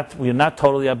blinded. We are not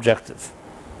totally objective.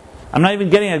 I'm not even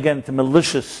getting again to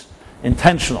malicious,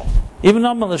 intentional, even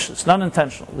not malicious, not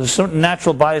intentional. There's certain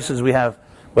natural biases we have,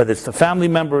 whether it's to family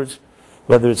members,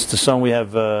 whether it's to someone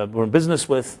we're in business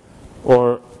with,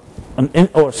 or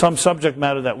some subject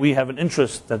matter that we have an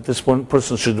interest that this one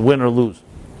person should win or lose.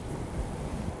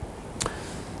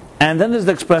 And then there's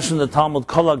the expression in the Talmud,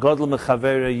 Kol hagodel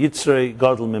mechavere yitzrei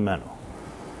godel mimenu.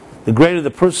 The greater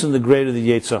the person, the greater the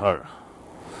Yetzer Hara.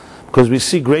 Because we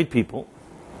see great people,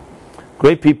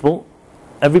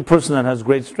 every person that has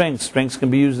great strengths can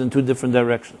be used in two different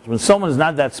directions. When someone is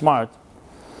not that smart,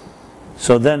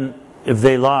 so then if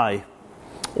they lie,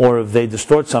 or if they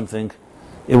distort something,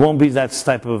 it won't be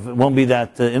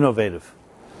that innovative.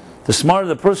 The smarter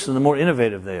the person, the more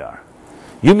innovative they are.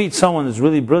 You meet someone that's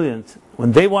really brilliant,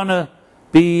 when they want to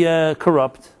be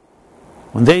corrupt,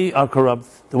 when they are corrupt,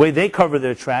 the way they cover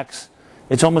their tracks,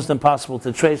 it's almost impossible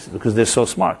to trace it because they're so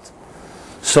smart.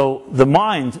 So the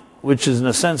mind, which is in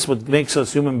a sense what makes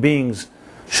us human beings,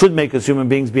 should make us human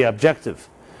beings be objective,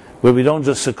 where we don't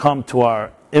just succumb to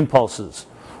our impulses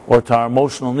or to our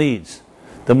emotional needs.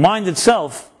 The mind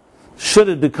itself, should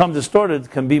it become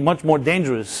distorted, can be much more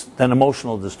dangerous than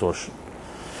emotional distortion.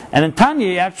 And in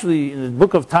Tanya, in the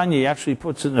book of Tanya, he actually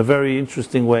puts it in a very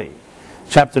interesting way.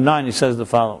 Chapter 9, he says the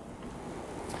following.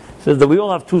 He says that we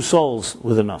all have two souls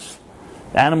within us.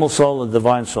 The animal soul and the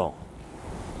divine soul.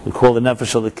 We call the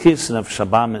nefesh halakis, nefesh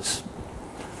habamis.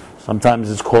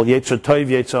 Sometimes it's called Yetzer Tov,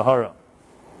 Yetzer Hara.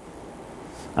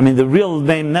 I mean, the real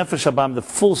name nefesh habam, the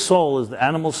full soul, is the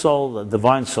animal soul, the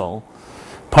divine soul.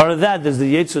 Part of that is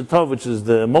the Yetzer Tov, which is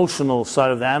the emotional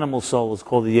side of the animal soul, is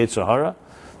called the Yetzer Hara.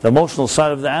 The emotional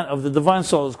side of the divine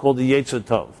soul is called the Yetzer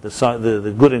Tov,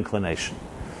 the good inclination.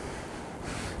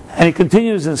 And he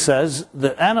continues and says, the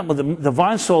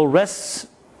divine soul rests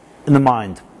in the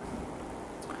mind.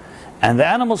 And the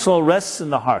animal soul rests in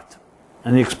the heart.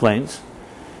 And he explains,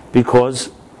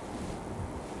 because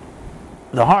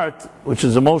the heart, which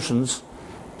is emotions,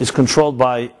 is controlled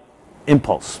by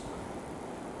impulse.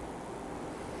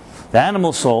 The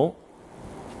animal soul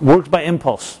works by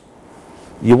impulse.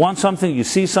 You want something, you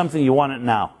see something, you want it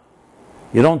now.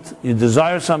 You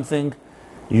desire something,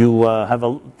 you have a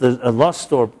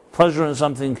lust or pleasure in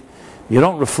something, you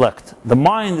don't reflect. The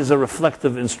mind is a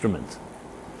reflective instrument.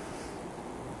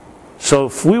 So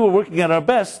if we were working at our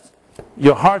best,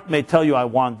 your heart may tell you, I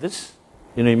want this,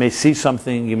 You know, you may see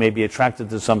something, you may be attracted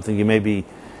to something, you may be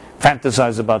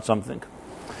fantasize about something.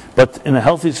 But in a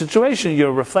healthy situation,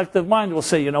 your reflective mind will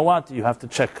say, you know what, you have to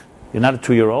check. You're not a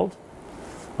 2-year-old.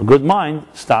 A good mind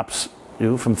stops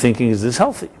you from thinking, is this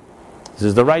healthy? Is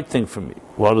this the right thing for me?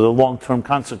 What are the long-term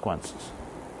consequences?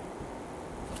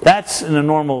 That's in a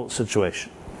normal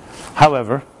situation.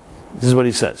 However, this is what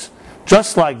he says.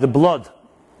 Just like the blood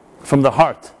from the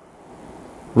heart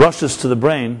rushes to the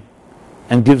brain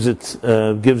and gives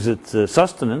it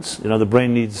sustenance, you know, the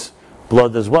brain needs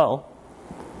blood as well,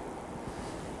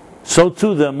 so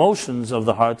too the emotions of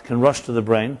the heart can rush to the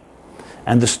brain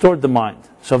and distort the mind.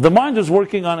 So if the mind was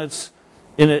working on at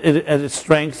its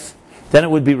strength, then it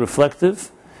would be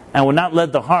reflective and would not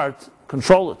let the heart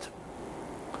control it.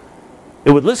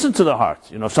 It would listen to the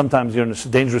heart. You know, sometimes you're in a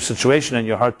dangerous situation and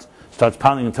your heart starts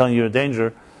pounding and telling you you're in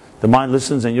danger. The mind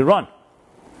listens and you run.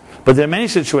 But there are many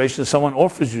situations someone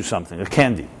offers you something, a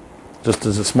candy, just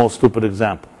as a small stupid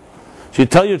example. So you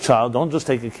tell your child, don't just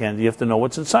take a candy, you have to know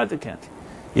what's inside the candy,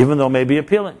 even though it may be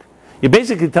appealing. You're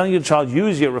basically telling your child,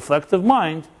 use your reflective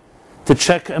mind to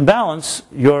check and balance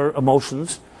your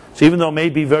emotions. So even though it may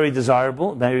be very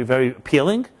desirable, may be very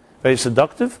appealing, very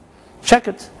seductive, check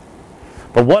it.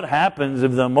 But what happens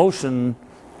if the emotion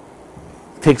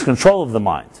takes control of the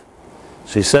mind?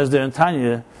 So he says there in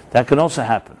Tanya, that can also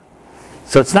happen.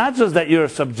 So it's not just that your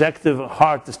subjective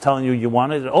heart is telling you you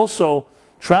want it, it also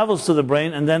travels to the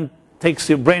brain and then takes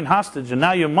your brain hostage, and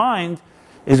now your mind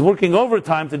is working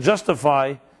overtime to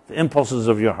justify the impulses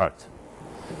of your heart.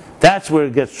 That's where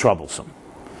it gets troublesome.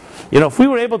 You know, if we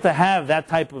were able to have that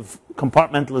type of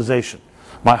compartmentalization,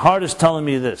 my heart is telling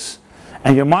me this,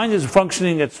 and your mind is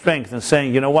functioning at strength and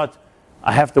saying, you know what,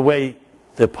 I have to weigh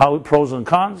the pros and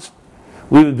cons,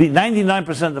 we would be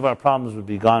 99% of our problems would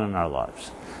be gone in our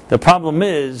lives. The problem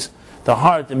is the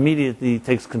heart immediately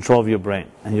takes control of your brain,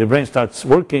 and your brain starts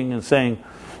working and saying,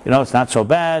 you know, it's not so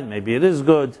bad, maybe it is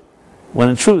good, when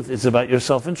in truth it's about your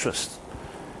self-interest.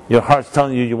 Your heart's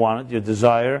telling you you want it, you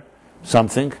desire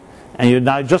something, and you're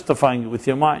now justifying it with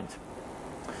your mind.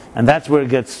 And that's where it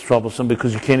gets troublesome,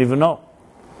 because you can't even know.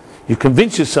 You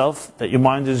convince yourself that your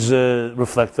mind is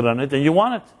reflected on it and you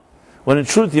want it, when in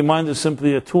truth your mind is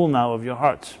simply a tool now of your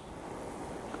heart.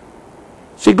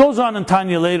 So he goes on in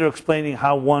Tanya later explaining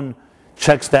how one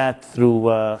checks that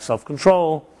through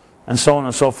self-control and so on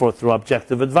and so forth, through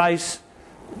objective advice,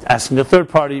 asking a third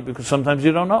party, because sometimes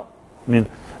you don't know. I mean,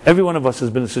 every one of us has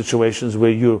been in situations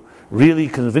where you really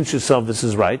convince yourself this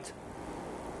is right,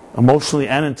 emotionally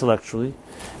and intellectually,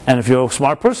 and if you're a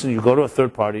smart person, you go to a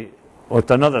third party, or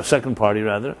to another, second party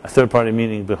rather, a third party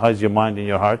meaning behind your mind and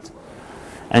your heart,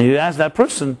 and you ask that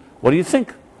person, what do you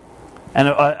think? And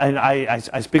I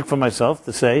speak for myself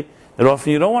to say that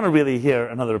often you don't want to really hear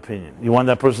another opinion. You want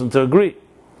that person to agree.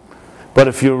 But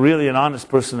if you're really an honest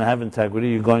person and have integrity,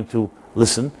 you're going to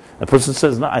listen. The person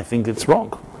says, no, I think it's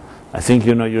wrong. I think,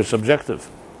 you know, you're subjective.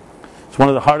 It's one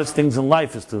of the hardest things in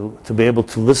life is to be able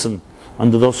to listen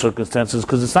under those circumstances,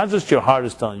 because it's not just your heart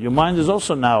is telling you, your mind is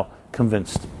also now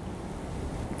convinced.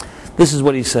 This is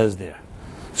what he says there.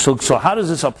 So how does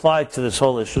this apply to this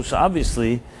whole issue? So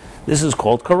obviously, this is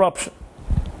called corruption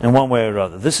in one way or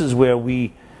other. This is where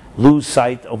we lose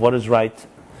sight of what is right.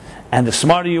 And the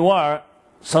smarter you are,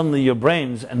 suddenly your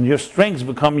brains and your strengths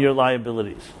become your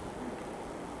liabilities.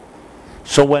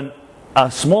 So when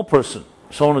a small person,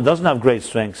 someone who doesn't have great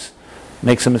strengths,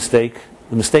 makes a mistake,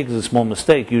 the mistake is a small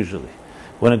mistake usually.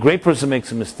 When a great person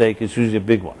makes a mistake, it's usually a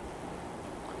big one.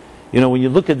 You know, when you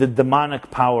look at the demonic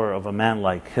power of a man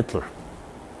like Hitler,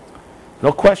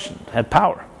 no question, had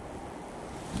power.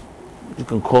 You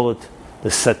can call it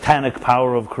the satanic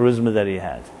power of charisma that he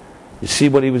had. You see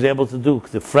what he was able to do,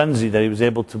 the frenzy that he was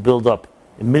able to build up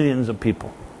in millions of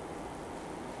people.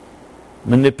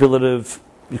 Manipulative,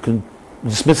 you can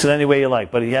dismiss it any way you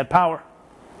like, but he had power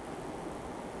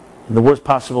in the worst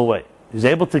possible way. He was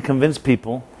able to convince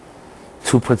people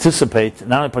to participate,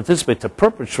 not only participate, to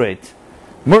perpetrate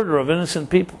murder of innocent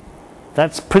people.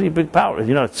 That's pretty big power.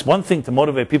 You know, it's one thing to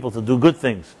motivate people to do good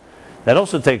things. That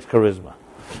also takes charisma.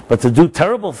 But to do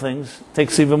terrible things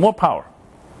takes even more power.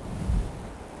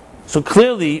 So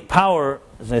clearly, power,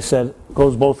 as I said,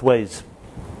 goes both ways.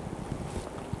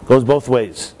 Goes both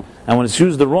ways. And when it's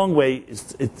used the wrong way,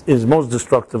 it is most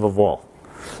destructive of all.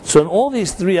 So in all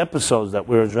these three episodes that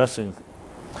we're addressing,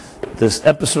 this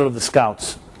episode of the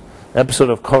scouts, the episode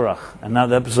of Korach, and now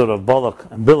the episode of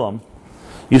Balak and Bilam,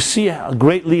 you see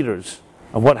great leaders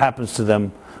of what happens to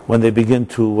them when they begin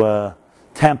to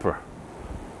tamper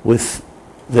with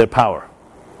their power,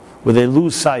 where they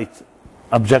lose sight,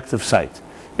 objective sight.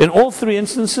 In all three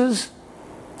instances,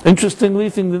 interestingly,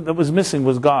 the thing that was missing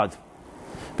was God.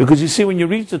 Because you see, when you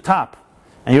reach the top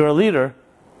and you're a leader,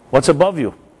 what's above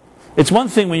you? It's one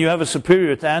thing when you have a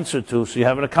superior to answer to, so you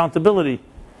have an accountability,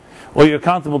 or you're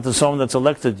accountable to someone that's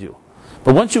elected you.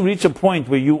 But once you reach a point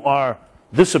where you are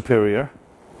the superior,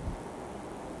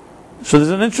 so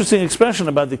there's an interesting expression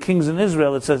about the kings in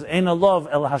Israel. It says, Ein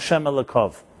Alav el Hashem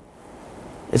elakov.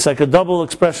 It's like a double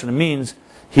expression. It means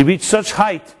he reached such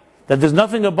height that there's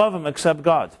nothing above him except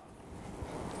God.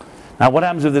 Now what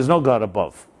happens if there's no God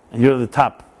above and you're at the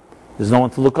top? There's no one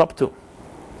to look up to.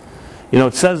 You know,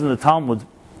 it says in the Talmud,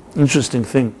 interesting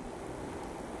thing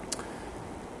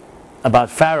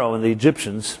about Pharaoh and the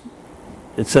Egyptians.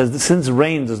 It says that since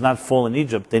rain does not fall in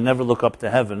Egypt, they never look up to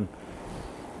heaven,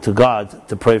 to God,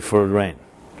 to pray for rain.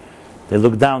 They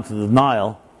look down to the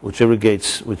Nile, which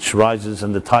irrigates, which rises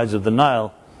in the tides of the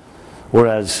Nile,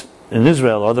 whereas in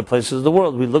Israel or other places of the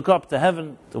world, we look up to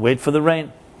heaven to wait for the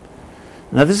rain.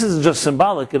 Now this isn't just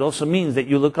symbolic, it also means that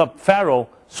you look up. Pharaoh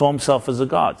saw himself as a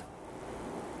god.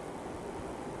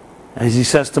 As he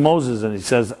says to Moses, and he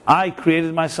says, I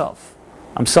created myself.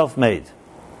 I'm self-made.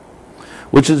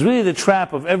 Which is really the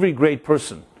trap of every great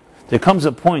person. There comes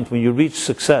a point when you reach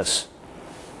success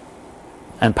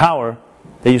and power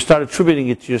that you start attributing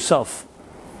it to yourself.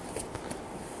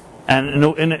 And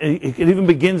it even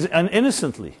begins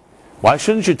innocently. Why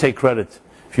shouldn't you take credit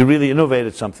if you really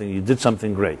innovated something, you did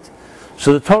something great?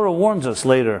 So the Torah warns us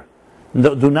later,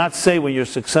 do not say when you're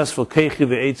successful,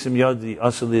 that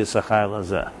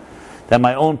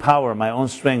my own power, my own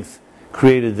strength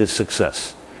created this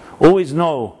success. Always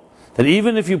know that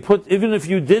even if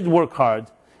you did work hard,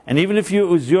 and even if it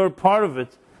was your part of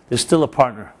it, there's still a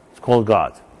partner. It's called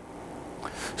God.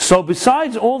 So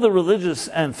besides all the religious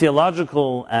and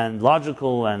theological and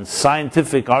logical and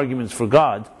scientific arguments for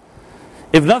God,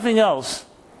 if nothing else,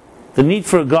 the need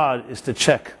for a God is to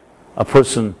check a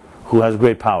person who has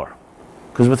great power.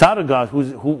 Because without a God,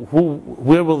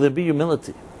 where will there be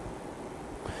humility?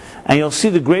 And you'll see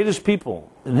the greatest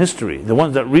people in history, the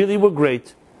ones that really were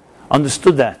great,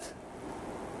 understood that.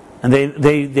 And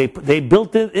they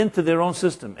built it into their own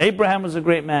system. Abraham was a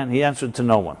great man. He answered to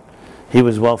no one. He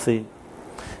was wealthy,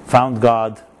 found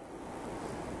God.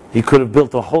 He could have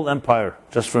built a whole empire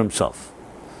just for himself.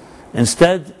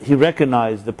 Instead, he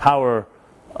recognized the power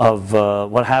of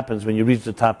what happens when you reach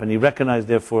the top, and he recognized,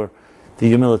 therefore, the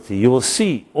humility. You will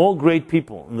see all great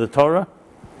people in the Torah.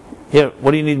 Here,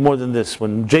 what do you need more than this?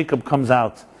 When Jacob comes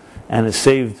out and is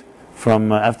saved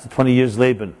from, after 20 years,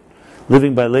 Laban,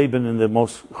 living by Laban in the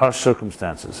most harsh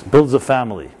circumstances, builds a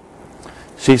family.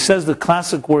 So he says the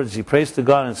classic words, he prays to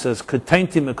God and says,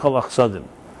 Ketainti mikol achsadim.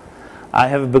 I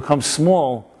have become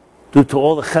small due to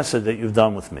all the chesed that you've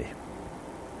done with me.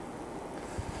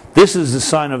 This is the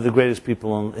sign of the greatest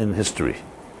people in history.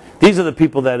 These are the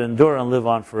people that endure and live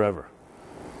on forever.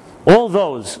 All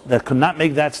those that could not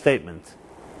make that statement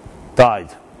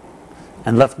died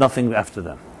and left nothing after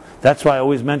them. That's why I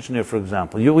always mention here, for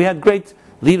example, we had great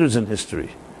leaders in history,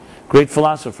 great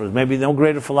philosophers, maybe no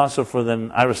greater philosopher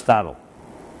than Aristotle.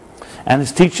 And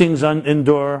his teachings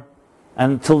endure,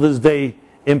 and until this day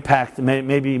impact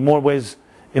maybe more ways,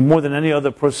 in more than any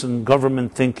other person,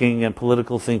 government thinking and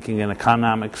political thinking and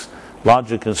economics,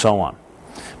 logic and so on.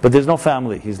 But there's no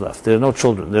family he's left. There are no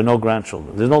children. There are no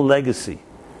grandchildren. There's no legacy.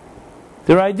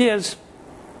 There are ideas.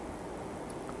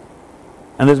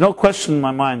 And there's no question in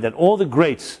my mind that all the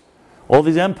greats, all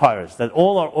these empires, that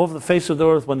all are over the face of the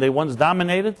earth when they once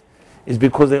dominated, is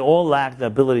because they all lacked the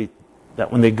ability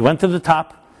that when they went to the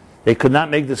top, they could not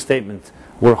make the statement,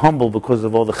 we're humble because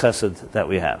of all the chesed that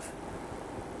we have.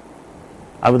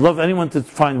 I would love anyone to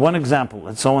find one example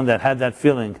of someone that had that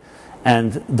feeling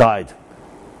and died.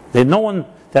 No one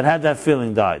that had that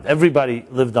feeling died. Everybody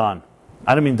lived on.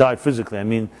 I don't mean died physically, I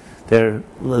mean their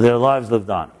lives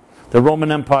lived on. The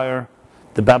Roman Empire,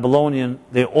 the Babylonian,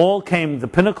 they all came, the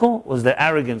pinnacle was their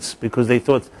arrogance because they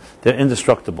thought they're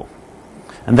indestructible.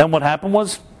 And then what happened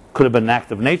was, could have been an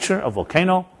act of nature, a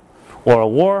volcano, or a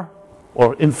war,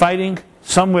 or infighting,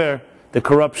 somewhere the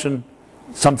corruption,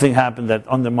 something happened that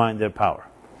undermined their power.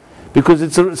 Because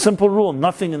it's a simple rule,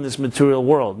 nothing in this material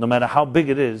world, no matter how big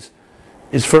it is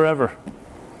forever.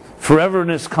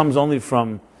 Foreverness comes only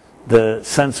from the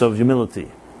sense of humility.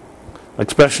 The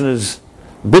expression is,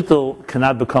 bittul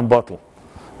cannot become bottle.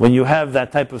 When you have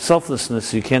that type of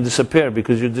selflessness, you can't disappear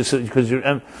because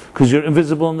you're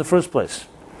invisible in the first place.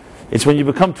 It's when you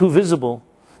become too visible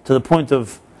to the point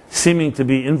of seeming to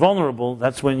be invulnerable,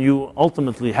 that's when you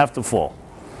ultimately have to fall.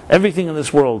 Everything in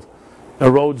this world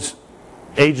erodes,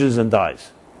 ages, and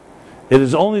dies. It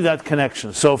is only that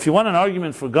connection. So if you want an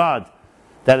argument for God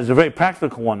that is a very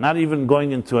practical one, not even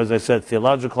going into, as I said,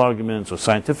 theological arguments or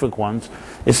scientific ones,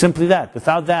 it's simply that.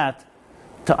 Without that,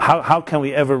 how can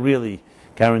we ever really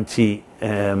guarantee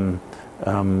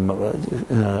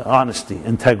honesty,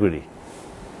 integrity?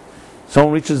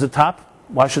 Someone reaches the top,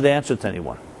 why should they answer to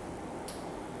anyone?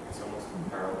 It's almost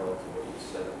parallel to what you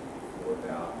said before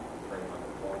about praying on the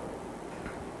call.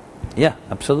 Yeah,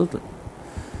 absolutely.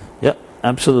 Yeah,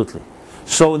 absolutely.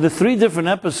 So in the 3 different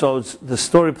episodes, the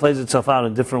story plays itself out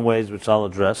in different ways, which I'll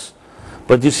address.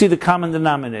 But you see the common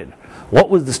denominator. What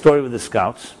was the story with the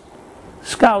scouts?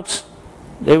 Scouts,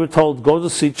 they were told, go to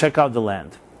sea, check out the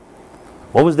land.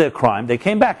 What was their crime? They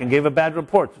came back and gave a bad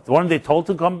report. Weren't they told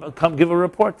to come give a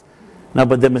report? No,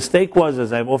 but the mistake was,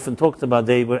 as I've often talked about,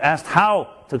 they were asked how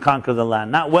to conquer the land,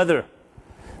 not whether.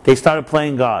 They started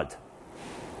playing God.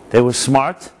 They were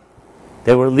smart.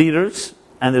 They were leaders.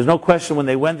 And there's no question when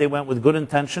they went with good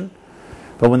intention.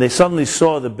 But when they suddenly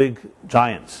saw the big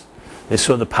giants, they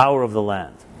saw the power of the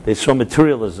land, they saw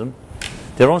materialism,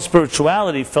 their own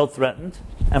spirituality felt threatened.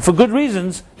 And for good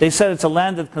reasons, they said it's a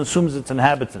land that consumes its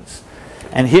inhabitants.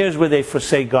 And here's where they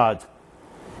forsake God.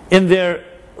 In their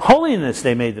holiness,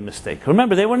 they made the mistake.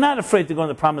 Remember, they were not afraid to go in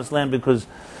the promised land because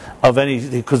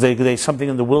they something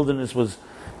in the wilderness was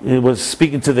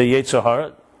speaking to the Yetzer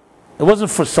Hara. It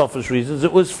wasn't for selfish reasons,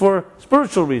 it was for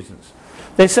spiritual reasons.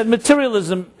 They said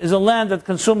materialism is a land that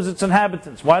consumes its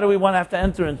inhabitants. Why do we want to have to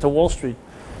enter into Wall Street,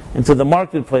 into the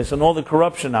marketplace, and all the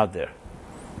corruption out there?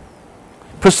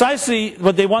 Precisely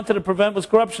what they wanted to prevent was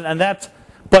corruption,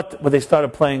 but when they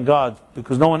started playing God,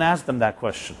 because no one asked them that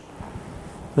question.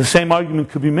 The same argument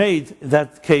could be made in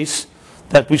that case,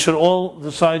 that we should all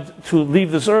decide to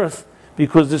leave this earth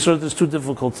because this earth is too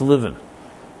difficult to live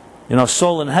in.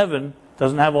 Soul in heaven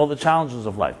doesn't have all the challenges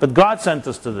of life. But God sent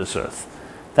us to this earth.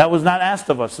 That was not asked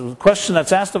of us. The question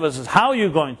that's asked of us is, how are you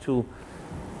going to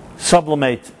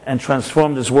sublimate and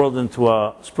transform this world into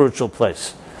a spiritual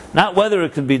place? Not whether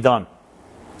it can be done.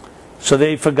 So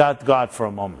they forgot God for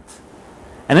a moment.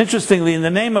 And interestingly, in the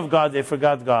name of God, they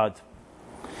forgot God.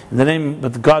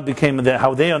 But God became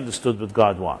how they understood what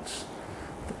God wants.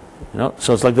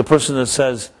 So it's like the person that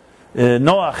says,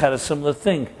 Noah had a similar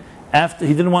thing. After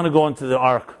he didn't want to go into the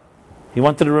ark. He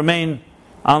wanted to remain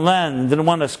on land and didn't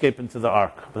want to escape into the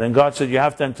ark. But then God said, you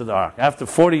have to enter the ark. After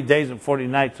 40 days and 40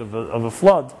 nights of a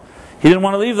flood, he didn't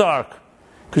want to leave the ark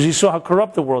because he saw how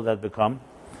corrupt the world had become.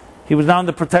 He was now in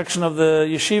the protection of the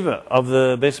yeshiva, of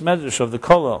the Beis Medrash, of the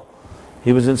kollel.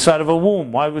 He was inside of a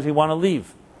womb. Why would he want to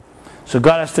leave? So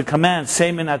God has to command,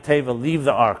 say min hateva, leave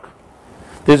the ark.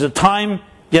 There's a time,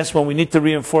 yes, when we need to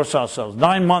reinforce ourselves.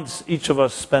 9 months each of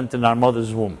us spent in our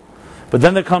mother's womb. But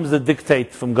then there comes the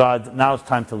dictate from God, now it's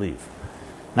time to leave.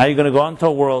 Now you're going to go out into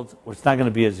a world where it's not going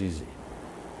to be as easy.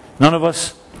 None of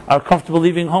us are comfortable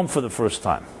leaving home for the first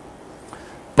time.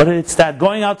 But it's that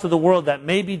going out to the world that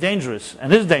may be dangerous,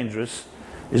 and is dangerous,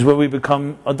 is where we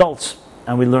become adults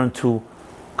and we learn to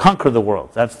conquer the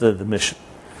world. That's the mission.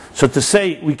 So to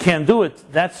say we can't do it,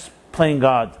 that's playing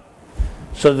God.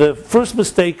 So the first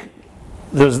mistake,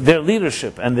 there's their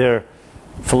leadership and their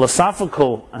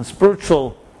philosophical and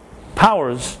spiritual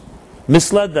powers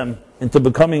misled them into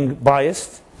becoming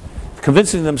biased,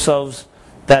 convincing themselves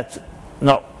that,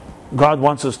 no, God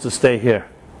wants us to stay here.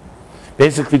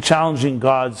 Basically challenging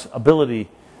God's ability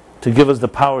to give us the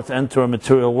power to enter a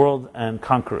material world and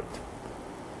conquer it.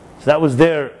 So that was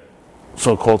their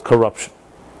so-called corruption.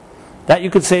 That you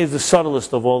could say is the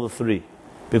subtlest of all the 3,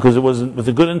 because it wasn't with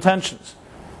the good intentions.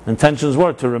 The intentions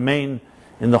were to remain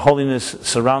in the holiness,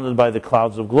 surrounded by the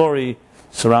clouds of glory,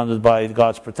 surrounded by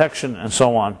God's protection, and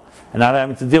so on, and not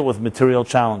having to deal with material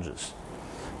challenges.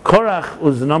 Korach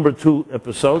was the number 2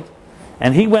 episode,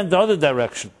 and he went the other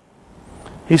direction.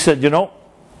 He said,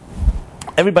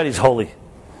 everybody's holy.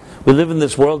 We live in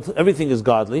this world, everything is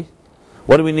godly.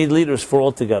 What do we need leaders for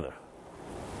altogether?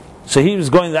 So he was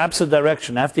going the opposite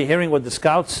direction. After hearing that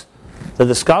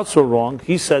the scouts were wrong,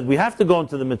 he said, we have to go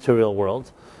into the material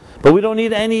world, but we don't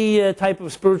need any type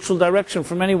of spiritual direction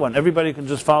from anyone. Everybody can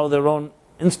just follow their own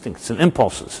instincts and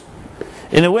impulses.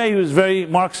 In a way, he was very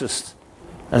Marxist,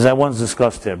 as I once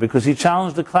discussed here, because he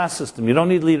challenged the class system. You don't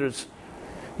need leaders.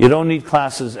 You don't need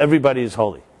classes. Everybody is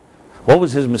holy. What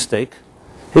was his mistake?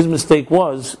 His mistake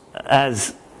was,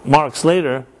 as Marx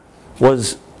later,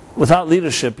 was without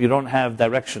leadership you don't have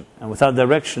direction. And without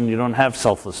direction you don't have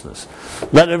selflessness.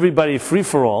 Let everybody free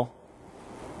for all,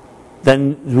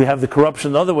 then we have the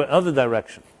corruption the other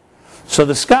direction. So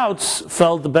the scouts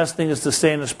felt the best thing is to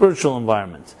stay in a spiritual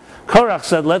environment. Korach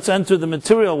said, let's enter the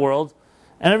material world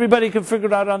and everybody can figure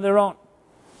it out on their own.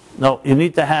 No, you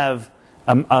need to have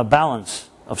a balance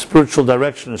of spiritual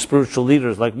direction and spiritual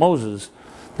leaders like Moses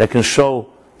that can show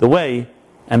the way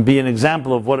and be an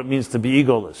example of what it means to be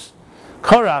egoless.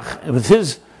 Korach, with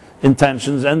his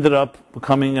intentions, ended up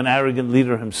becoming an arrogant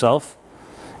leader himself,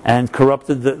 and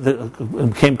corrupted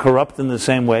became corrupt in the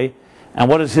same way. And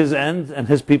what is his end and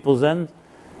his people's end?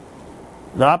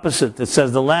 The opposite. It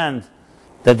says the land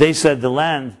that they said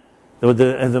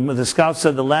the scouts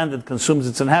said the land that consumes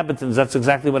its inhabitants. That's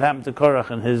exactly what happened to Korach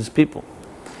and his people.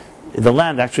 The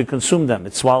land actually consumed them.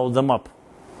 It swallowed them up.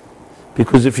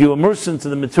 Because if you immerse into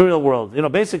the material world,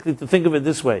 basically to think of it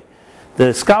this way,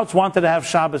 the scouts wanted to have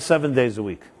Shabbos 7 days a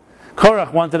week.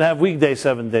 Korach wanted to have weekdays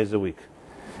 7 days a week.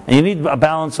 And you need a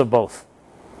balance of both.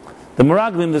 The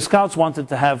Meraglim, the scouts, wanted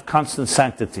to have constant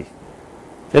sanctity.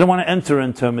 They don't want to enter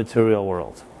into a material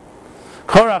world.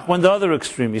 Korach went the other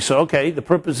extreme. He said, okay, the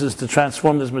purpose is to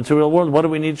transform this material world. What do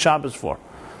we need Shabbos for?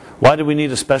 Why do we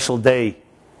need a special day?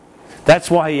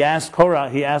 That's why he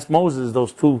asked Moses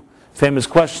those two famous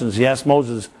questions. He asked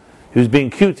Moses, he was being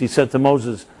cute, he said to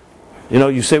Moses,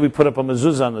 you say we put up a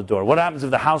mezuzah on the door. What happens if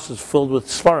the house is filled with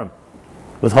svarim,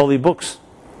 with holy books?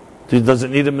 Does it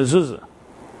need a mezuzah?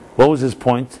 What was his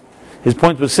point? His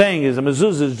point was saying is a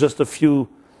mezuzah is just a few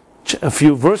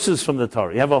verses from the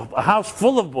Torah. You have a house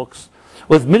full of books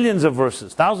with millions of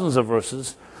verses, thousands of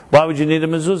verses. Why would you need a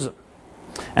mezuzah?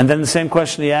 And then the same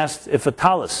question he asked, if a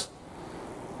talis,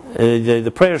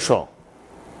 the prayer shawl,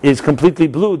 is completely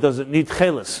blue, does it need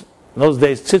chelis? In those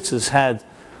days, tzitzis had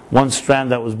one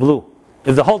strand that was blue.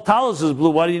 If the whole talis is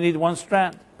blue, why do you need one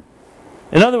strand?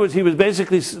 In other words, he was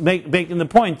basically making the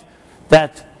point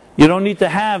that you don't need to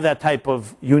have that type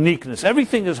of uniqueness.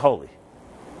 Everything is holy.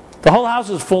 The whole house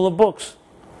is full of books.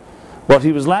 What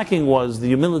he was lacking was the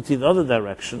humility the other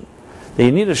direction. That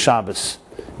you need a Shabbos,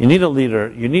 you need a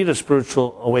leader, you need a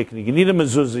spiritual awakening, you need a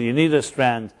mezuzah, you need a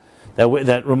strand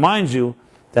that reminds you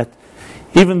that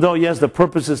even though, yes, the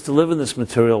purpose is to live in this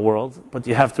material world, but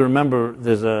you have to remember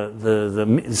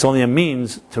it's only a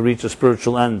means to reach a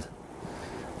spiritual end.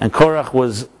 And Korach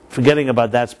was forgetting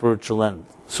about that spiritual end.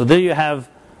 So there you have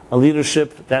a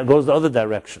leadership that goes the other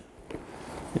direction.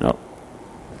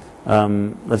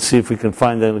 Let's see if we can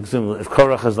find an example. If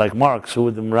Korach is like Marx, who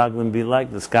would the Meraglim be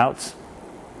like? The scouts?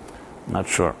 Not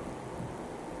sure.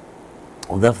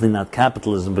 Well, definitely not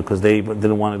capitalism, because they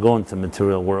didn't want to go into the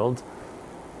material world.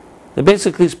 They're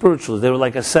basically spiritualists. They were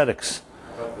like ascetics.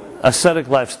 Ascetic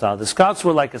lifestyle. The scouts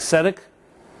were like ascetic.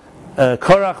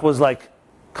 Korach was like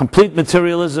complete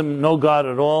materialism, no God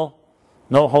at all,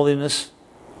 no holiness,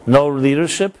 no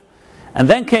leadership. And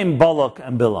then came Balak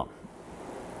and Bilam.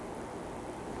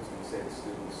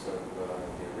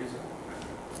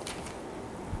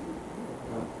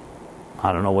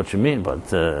 I don't know what you mean,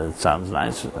 but it sounds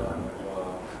nice.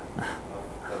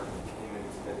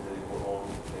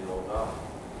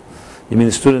 You mean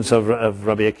the students of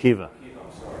Rabbi Akiva?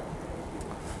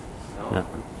 Yeah.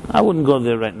 I wouldn't go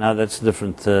there right now. That's a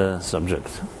different subject.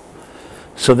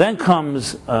 So then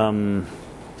comes the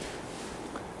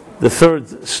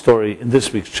third story in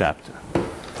this week's chapter.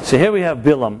 So here we have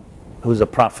Bilam, who's a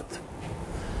prophet.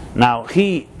 Now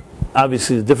he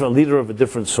obviously is a different leader of a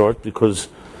different sort, because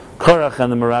Korach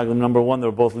and the Meraglim, number one,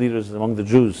 they're both leaders among the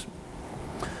Jews.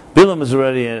 Bilam is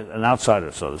already an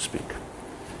outsider, so to speak.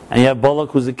 And you have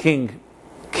Balak, who's a king.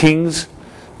 Kings,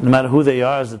 no matter who they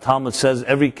are, as the Talmud says,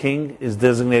 every king is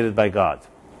designated by God.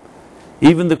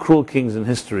 Even the cruel kings in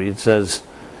history, it says,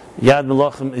 Yad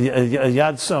Melachim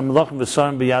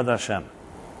v'Sarim b'Yad Hashem.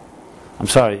 I'm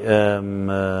sorry,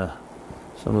 Melachim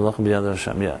b'Yad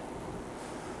Hashem, yeah.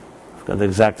 I forgot the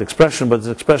exact expression, but it's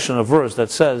an expression of verse that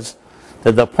says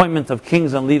that the appointment of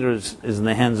kings and leaders is in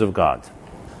the hands of God.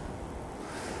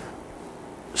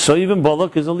 So even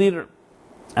Balak is a leader.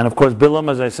 And of course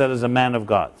Bilam, as I said, is a man of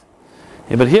God.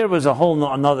 Yeah, but here was a whole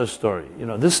another story.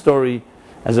 This story,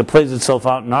 as it plays itself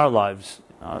out in our lives,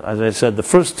 as I said, the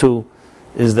first two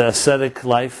is the ascetic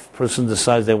life. Person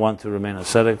decides they want to remain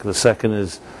ascetic. The second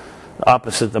is the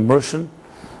opposite, immersion.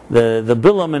 The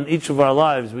Bilam in each of our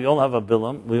lives, we all have a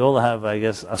Bilam. We all have, I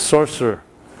guess, a sorcerer.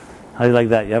 How do you like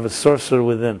that? You have a sorcerer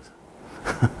within.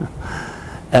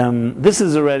 This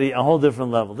is already a whole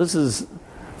different level. This is,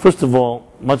 first of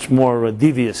all, much more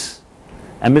devious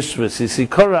and mischievous. You see,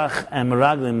 Korach and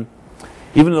Meraglim,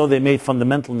 even though they made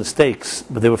fundamental mistakes,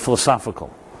 but they were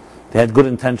philosophical. They had good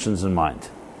intentions in mind.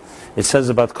 It says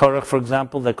about Korach, for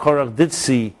example, that Korach did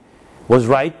see, was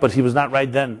right, but he was not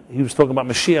right then. He was talking about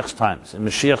Mashiach's times. In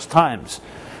Mashiach's times,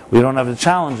 we don't have the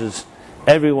challenges.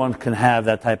 Everyone can have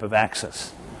that type of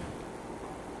access.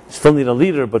 You still need a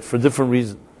leader, but for different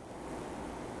reasons.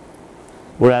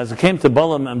 Whereas it came to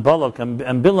Balaam and Balak and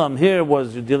Bilam, here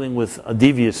was you're dealing with a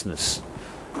deviousness,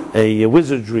 a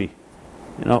wizardry,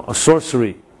 a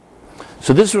sorcery.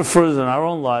 So this refers in our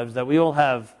own lives that we all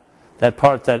have that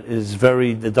part that is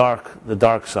very the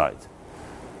dark side.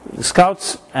 the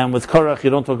scouts and with Korach, you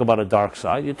don't talk about a dark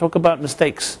side, you talk about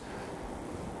mistakes.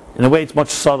 In a way, it's much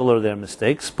subtler, their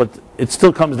mistakes, but it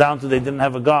still comes down to they didn't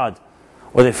have a God,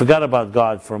 or they forgot about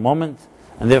God for a moment,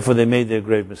 and therefore they made their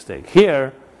grave mistake.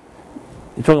 Here,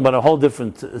 you're talking about a whole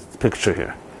different picture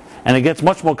here. And it gets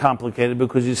much more complicated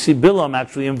because you see Bilam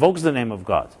actually invokes the name of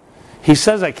God. He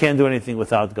says, I can't do anything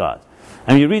without God.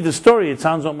 And when you read the story, it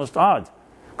sounds almost odd.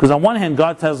 Because on one hand,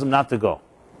 God tells him not to go.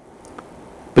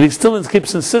 But he still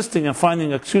keeps insisting and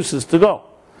finding excuses to go.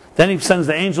 Then he sends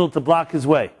the angel to block his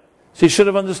way. So he should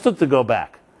have understood to go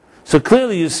back. So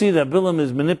clearly you see that Bilam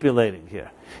is manipulating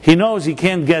here. He knows he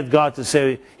can't get God to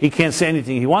say, he can't say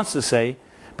anything he wants to say,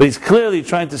 but he's clearly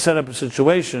trying to set up a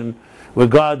situation where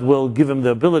God will give him the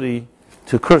ability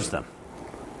to curse them.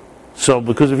 So,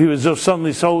 because if he was just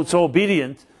suddenly so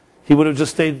obedient, he would have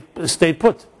just stayed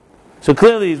put. So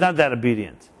clearly he's not that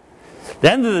obedient. At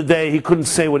the end of the day, he couldn't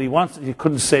say what he wants. He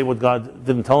couldn't say what God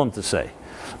didn't tell him to say.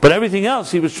 But everything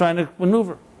else, he was trying to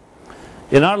maneuver.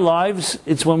 In our lives,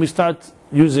 it's when we start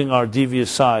using our devious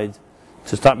side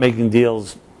to start making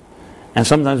deals. And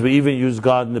sometimes we even use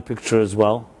God in the picture as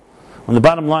well. When the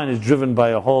bottom line is driven by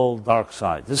a whole dark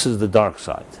side. This is the dark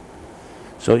side.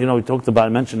 So, we talked about, I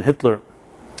mentioned Hitler.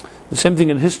 The same thing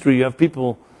in history. You have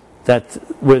people that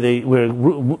where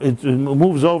it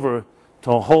moves over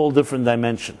to a whole different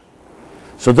dimension.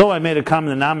 So though I made a common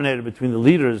denominator between the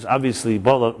leaders, obviously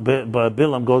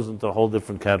Bilam goes into a whole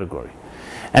different category.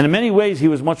 And in many ways he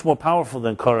was much more powerful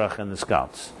than Korach and the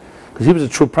scouts. Because he was a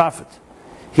true prophet.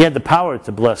 He had the power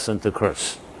to bless and to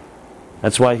curse.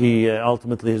 That's why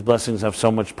ultimately his blessings have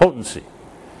so much potency.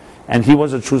 And he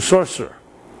was a true sorcerer.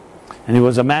 And he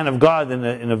was a man of God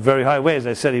in a very high way. As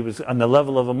I said, he was on the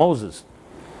level of a Moses.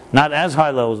 Not as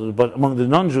high levels, but among the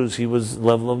non-Jews, he was the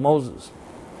level of Moses.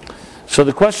 So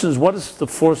the question is, what is the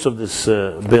force of this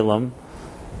Bilam?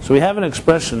 So we have an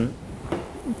expression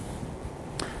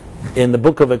in the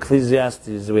book of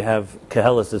Ecclesiastes. We have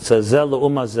Kehelis that says, Zel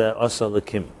u'ma ze asa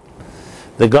lekim.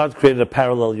 That God created a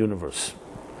parallel universe.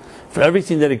 For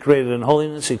everything that he created in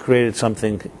holiness, he created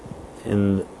something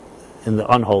in the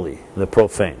unholy, the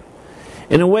profane.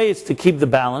 In a way, it's to keep the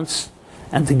balance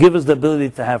and to give us the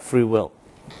ability to have free will.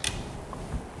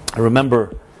 I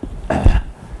remember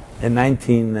in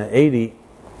 1980,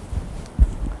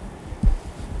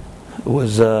 it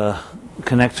was a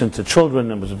connection to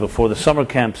children. It was before the summer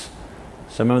camps.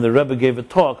 So I remember the Rebbe gave a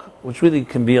talk, which really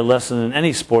can be a lesson in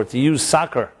any sport, to use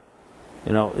soccer.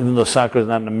 Even though soccer is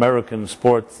not an American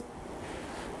sport,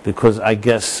 because I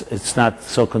guess it's not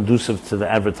so conducive to the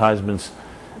advertisements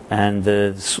and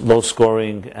low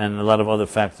scoring and a lot of other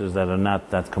factors that are not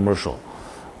that commercial.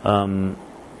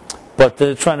 But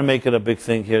they're trying to make it a big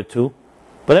thing here too.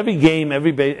 But every game,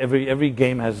 every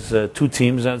game has two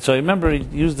teams. And so remember, he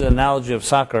used the analogy of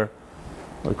soccer.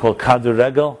 We call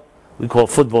kaduregel. We call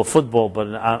football, but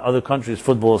in other countries,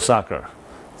 football is soccer.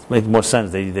 It makes more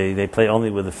sense. They play only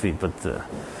with the feet. But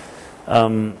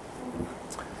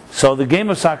so the game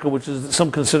of soccer, which is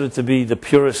some consider to be the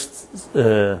purest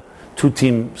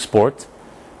two-team sport,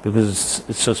 because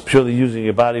it's just purely using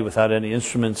your body without any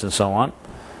instruments and so on.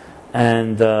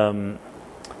 And so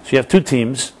you have two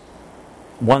teams,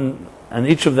 and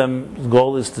each of them's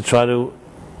goal is to try to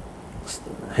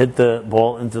hit the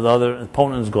ball into the other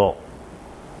opponent's goal.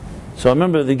 So I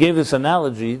remember they gave this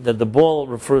analogy that the ball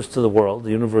refers to the world,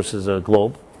 the universe is a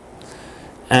globe,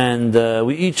 and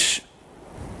we each,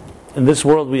 in this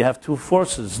world we have two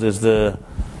forces.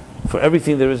 For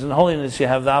everything there is in holiness, you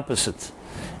have the opposite.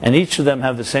 And each of them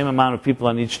have the same amount of people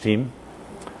on each team.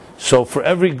 So for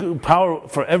every power,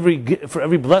 for every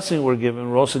blessing we're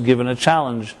given, we're also given a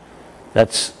challenge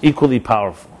that's equally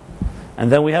powerful.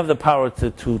 And then we have the power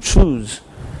to choose,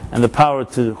 and the power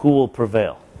to who will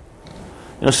prevail.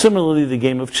 Similarly, the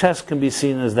game of chess can be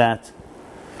seen as that.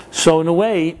 So in a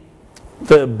way,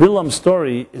 the Bilam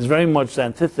story is very much the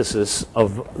antithesis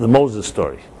of the Moses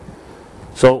story.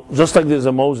 So just like there's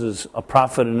a Moses, a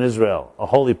prophet in Israel, a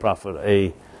holy prophet,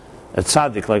 a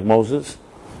tzaddik like Moses,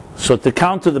 so to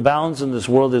counter the balance in this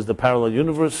world is the parallel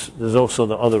universe. There's also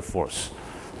the other force.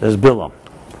 There's Bilam.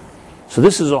 So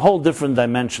this is a whole different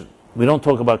dimension. We don't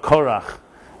talk about Korach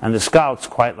and the scouts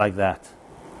quite like that.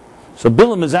 So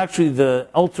Bilam is actually the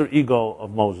alter ego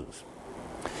of Moses.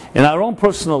 In our own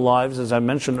personal lives, as I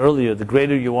mentioned earlier, the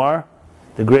greater you are,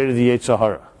 the greater the Yetzer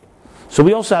Hara. So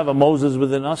we also have a Moses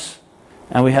within us,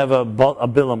 and we have a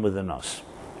Bilam within us.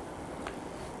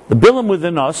 The Bilam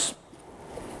within us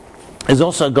is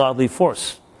also a godly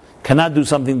force. Cannot do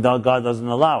something that God doesn't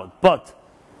allow it. But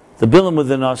the Bilam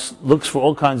within us looks for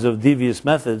all kinds of devious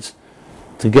methods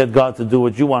to get God to do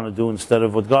what you want to do instead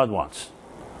of what God wants.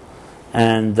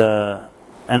 And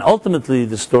And ultimately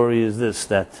the story is this,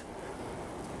 that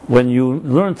when you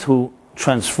learn to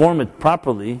transform it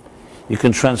properly, you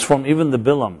can transform even the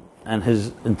Bilam and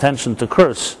his intention to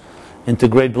curse into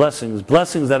great blessings,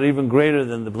 blessings that are even greater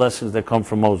than the blessings that come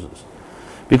from Moses.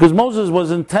 Because Moses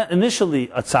was initially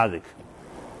a tzaddik.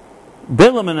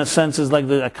 Bilam, in a sense, is like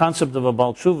the concept of a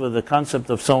Baal Tshuva, the concept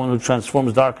of someone who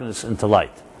transforms darkness into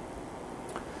light.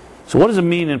 So what does it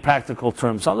mean in practical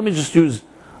terms? So let me just use,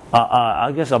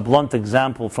 I guess, a blunt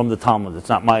example from the Talmud. It's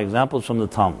not my example, it's from the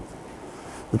Talmud.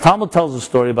 The Talmud tells a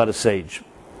story about a sage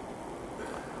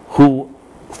who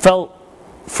fell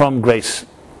from grace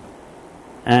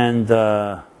and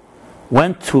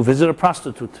went to visit a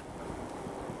prostitute.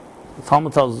 The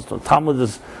Talmud tells us, the Talmud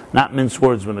does not mince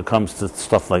words when it comes to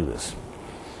stuff like this.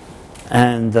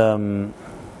 And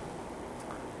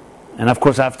of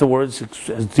course afterwards he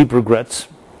has deep regrets,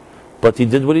 but he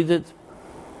did what he did.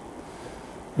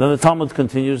 Then the Talmud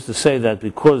continues to say that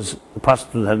because the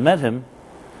prostitute had met him,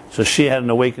 so she had an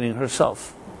awakening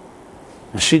herself.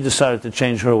 And she decided to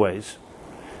change her ways.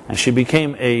 And she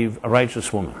became a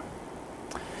righteous woman.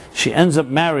 She ends up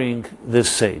marrying this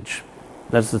sage.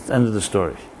 That's the end of the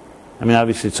story. I mean,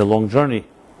 obviously it's a long journey.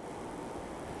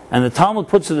 And the Talmud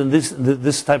puts it in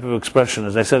this type of expression.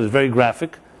 As I said, it's very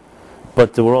graphic,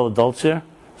 but we're all adults here,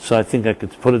 so I think I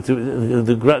could put it to...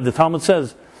 The Talmud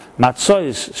says,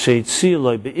 Matzois sheitzi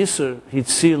loi be'isr,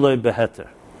 hitzi loi beheter.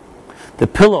 The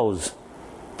pillows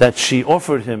that she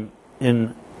offered him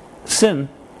in sin,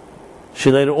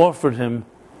 she later offered him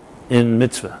in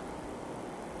mitzvah,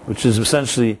 which is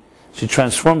essentially, she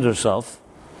transformed herself,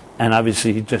 and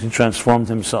obviously he transformed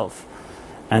himself,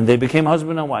 and they became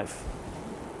husband and wife.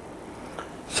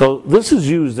 So this is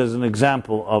used as an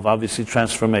example of, obviously,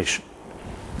 transformation.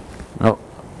 Now,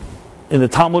 in the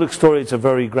Talmudic story, it's a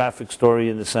very graphic story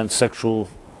in the sense sexual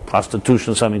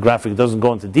prostitution, so I mean graphic, it doesn't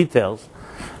go into details,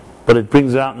 but it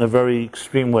brings it out in a very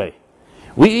extreme way.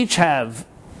 We each have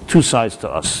two sides to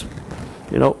us.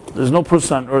 You know, there's no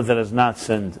person on earth that has not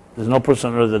sinned. There's no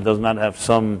person on earth that does not have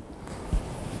some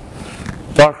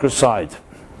darker side.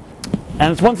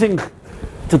 And it's one thing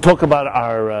to talk about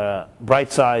our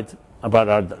bright side, about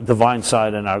our divine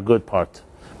side and our good part.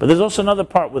 But there's also another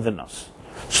part within us.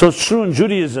 So it's true in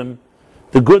Judaism,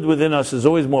 the good within us is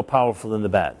always more powerful than the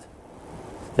bad.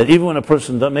 That even when a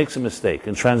person makes a mistake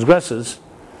and transgresses,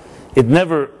 it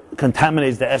never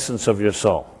contaminates the essence of your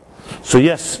soul. So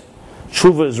yes,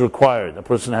 tshuva is required. A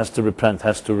person has to repent,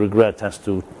 has to regret, has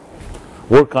to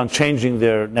work on changing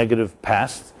their negative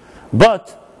past.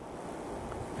 But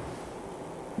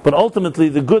ultimately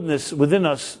the goodness within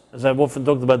us, as I've often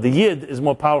talked about, the yid is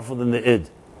more powerful than the id.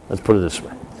 Let's put it this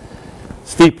way.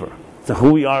 It's deeper to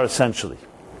who we are essentially.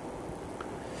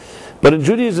 But in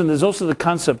Judaism there's also the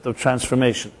concept of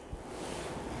transformation.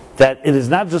 That it is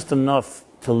not just enough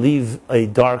to leave a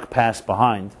dark past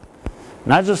behind,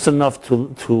 not just enough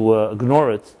to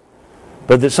ignore it,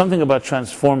 but there's something about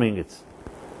transforming it.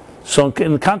 So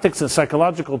in the context of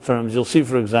psychological terms, you'll see,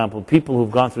 for example, people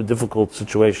who've gone through difficult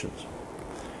situations,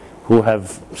 who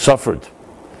have suffered,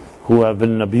 who have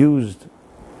been abused.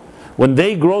 When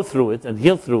they grow through it and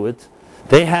heal through it,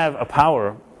 they have a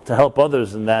power to help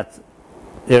others in that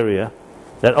area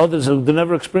that others who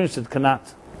never experienced it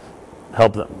cannot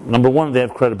help them. Number one, they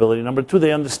have credibility. Number two,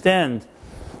 they understand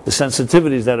the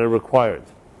sensitivities that are required.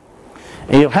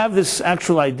 And you have this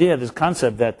actual idea, this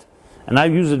concept that, and I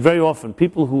use it very often,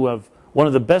 people who have, one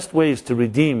of the best ways to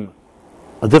redeem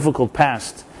a difficult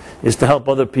past is to help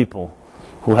other people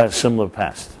who have similar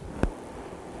past.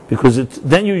 Because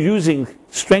then you're using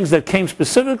strengths that came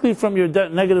specifically from your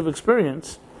negative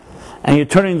experience, and you're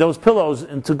turning those pillows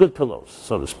into good pillows,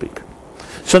 so to speak.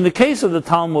 So in the case of the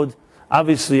Talmud,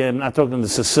 obviously I'm not talking,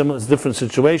 this is similar, it's a different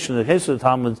situation. In the case of the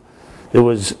Talmud, there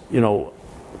was,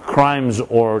 crimes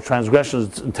or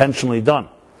transgressions intentionally done.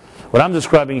 What I'm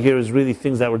describing here is really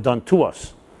things that were done to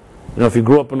us. If you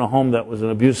grew up in a home that was an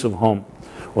abusive home,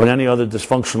 or in any other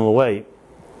dysfunctional way,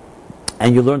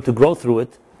 and you learned to grow through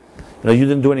it, you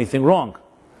didn't do anything wrong.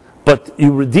 But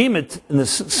you redeem it in a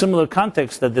similar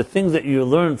context, that the things that you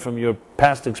learned from your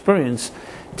past experience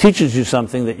teaches you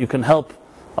something that you can help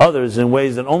others in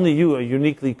ways that only you are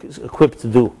uniquely equipped to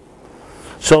do.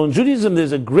 So in Judaism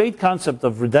there's a great concept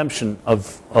of redemption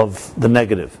of the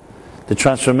negative. The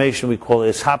transformation we call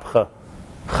ishapcha,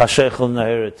 chashechel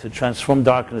naheret, to transform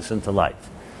darkness into light.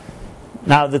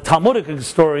 Now the Talmudic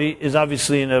story is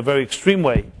obviously in a very extreme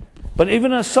way, but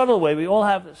even in a subtle way we all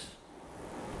have this.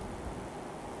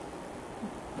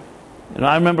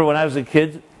 I remember when I was a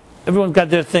kid, everyone got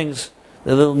their things,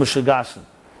 their little mushagasin.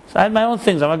 So I had my own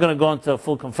things. I'm not going to go into a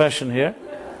full confession here,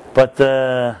 but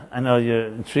I know you're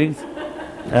intrigued.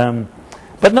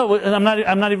 But no, I'm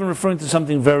not even referring to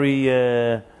something very,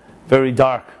 very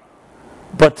dark.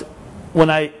 But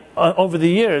when over the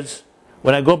years,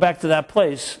 when I go back to that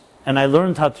place and I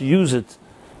learned how to use it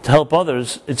to help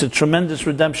others, it's a tremendous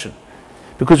redemption.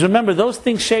 Because remember, those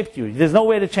things shaped you. There's no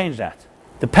way to change that.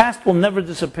 The past will never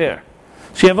disappear.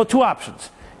 So you have two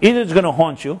options. Either it's going to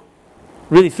haunt you,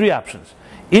 really three options.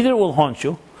 Either it will haunt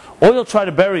you, or you'll try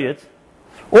to bury it,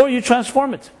 or you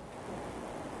transform it.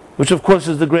 Which of course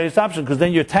is the greatest option, because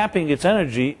then you're tapping its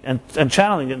energy and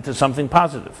channeling it into something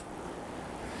positive.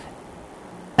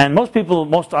 And most people,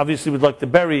 most obviously, would like to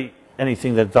bury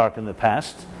anything that's dark in the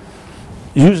past.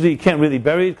 Usually you can't really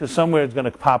bury it, because somewhere it's going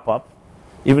to pop up,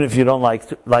 even if you don't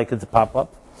like it to pop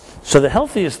up. So the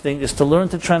healthiest thing is to learn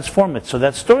to transform it. So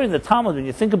that story in the Talmud, when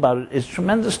you think about it, is a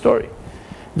tremendous story.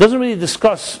 It doesn't really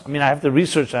discuss, I mean, I have to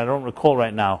research, I don't recall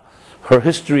right now, her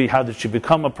history, how did she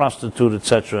become a prostitute,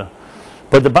 etc.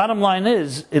 But the bottom line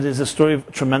is, it is a story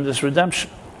of tremendous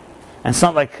redemption. And it's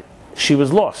not like she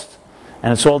was lost,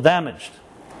 and it's all damaged,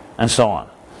 and so on.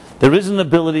 There is an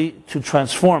ability to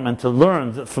transform and to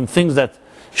learn from things that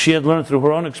she had learned through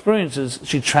her own experiences.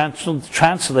 She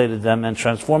translated them and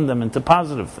transformed them into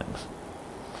positive things.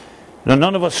 Now,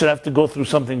 none of us should have to go through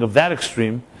something of that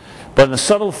extreme, but in a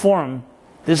subtle form,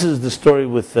 this is the story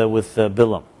with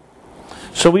Bilam.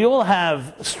 So we all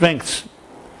have strengths,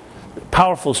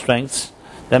 powerful strengths,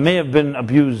 that may have been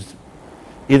abused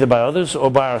either by others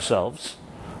or by ourselves,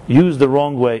 used the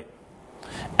wrong way.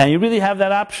 And you really have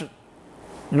that option.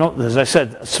 You know, as I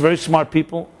said, it's very smart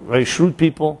people, very shrewd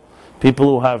people,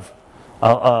 people who have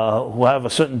a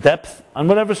certain depth, and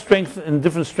whatever strength and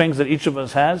different strengths that each of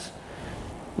us has.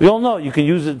 We all know you can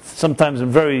use it sometimes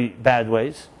in very bad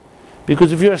ways,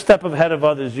 because if you're a step ahead of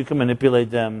others, you can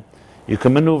manipulate them, you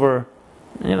can maneuver.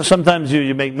 You know, sometimes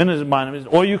you make minutes,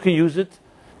 or you can use it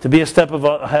to be a step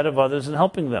ahead of others and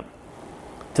helping them,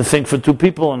 to think for two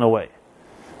people in a way.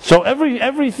 So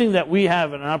everything that we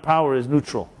have in our power is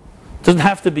neutral. It doesn't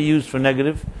have to be used for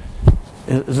negative.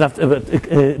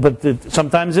 But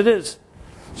sometimes it is.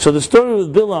 So the story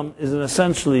with Bilam is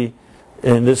essentially,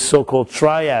 in this so-called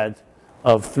triad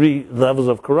of three levels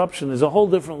of corruption, is a whole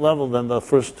different level than the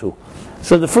first two.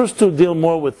 So the first two deal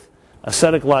more with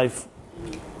ascetic life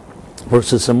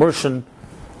versus immersion.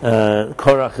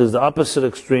 Korach is the opposite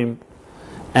extreme,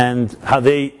 and how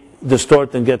they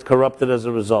distort and get corrupted as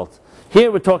a result.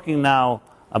 Here we're talking now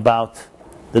about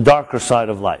the darker side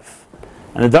of life.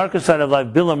 And the darker side of life,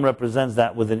 Bilam represents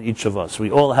that within each of us. We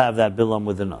all have that Bilam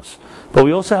within us. But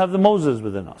we also have the Moses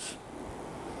within us.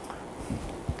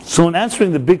 So in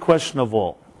answering the big question of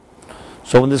all,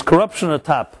 so when there's corruption at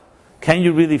top, can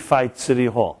you really fight City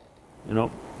Hall? You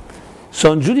know?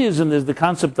 So in Judaism there's the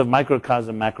concept of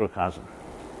microcosm, macrocosm.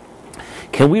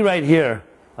 Can we right here,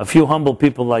 a few humble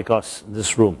people like us in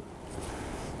this room,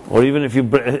 or even if you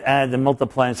add and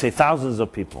multiply and say thousands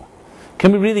of people,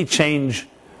 can we really change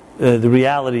the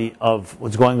reality of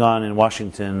what's going on in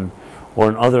Washington or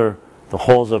in the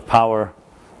halls of power?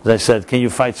 As I said, can you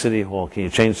fight City Hall? Can you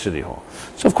change City Hall?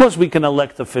 So of course we can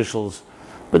elect officials,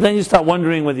 but then you start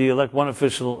wondering whether you elect one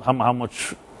official, how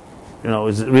much, you know,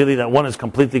 is it really that one is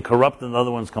completely corrupt and the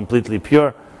other one's completely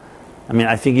pure? I mean,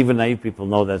 I think even naive people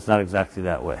know that it's not exactly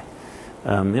that way.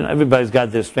 You know, everybody's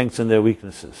got their strengths and their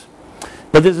weaknesses.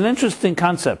 But there's an interesting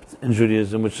concept in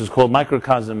Judaism which is called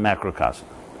microcosm, macrocosm.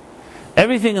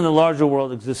 Everything in the larger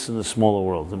world exists in the smaller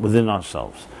world, within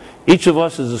ourselves. Each of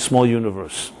us is a small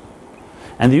universe.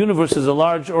 And the universe is a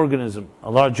large organism, a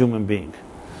large human being.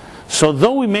 So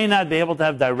though we may not be able to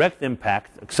have direct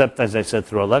impact, except, as I said,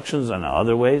 through elections and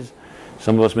other ways,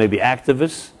 some of us may be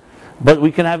activists, but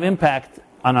we can have impact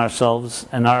on ourselves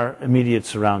and our immediate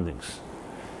surroundings.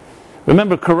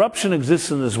 Remember, corruption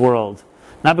exists in this world,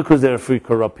 not because there are free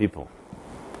corrupt people.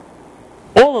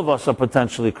 All of us are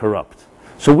potentially corrupt.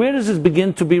 So where does this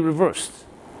begin to be reversed?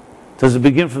 Does it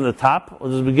begin from the top, or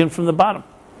does it begin from the bottom?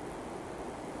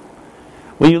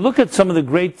 When you look at some of the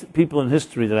great people in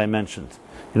history that I mentioned,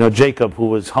 you know, Jacob, who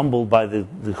was humbled by the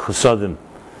Chasadim,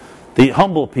 the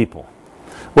humble people,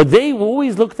 what they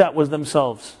always looked at was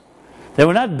themselves. They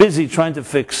were not busy trying to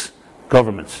fix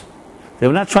governments. They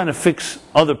were not trying to fix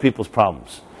other people's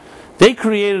problems. They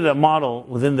created a model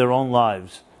within their own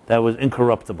lives that was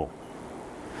incorruptible.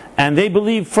 And they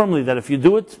believed firmly that if you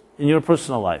do it in your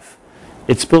personal life,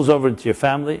 it spills over into your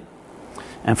family,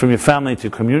 and from your family to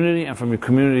your community, and from your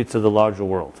community to the larger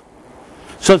world.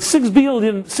 So 6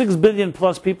 billion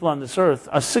plus people on this earth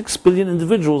are 6 billion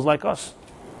individuals like us.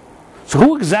 So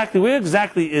where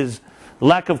exactly is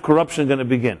lack of corruption going to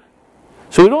begin?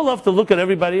 So we'd all have to look at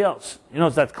everybody else. You know,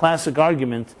 it's that classic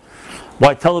argument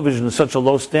why television is such a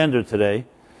low standard today.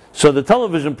 So the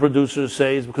television producers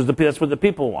say it's because that's what the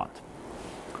people want.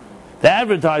 The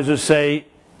advertisers say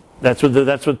that's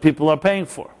what people are paying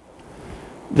for.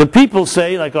 The people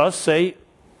say, like us, say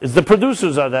it's the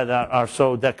producers that are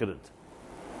so decadent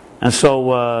and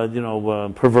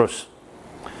so perverse.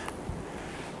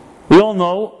 We all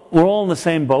know we're all in the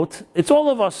same boat. It's all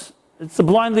of us. It's the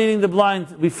blind leading the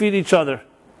blind. We feed each other.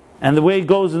 And the way it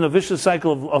goes in a vicious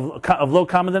cycle of low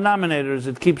common denominators,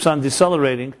 it keeps on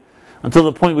decelerating until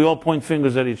the point we all point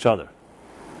fingers at each other.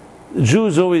 The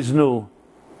Jews always knew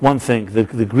one thing,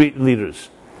 the Greek leaders.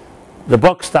 The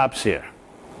buck stops here.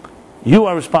 You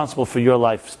are responsible for your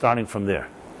life starting from there.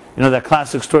 You know that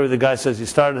classic story, the guy says he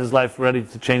started his life ready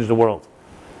to change the world.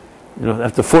 You know,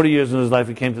 after 40 years in his life,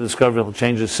 he came to discover he'll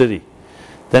change his city.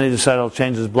 Then he decided he'll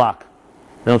change his block.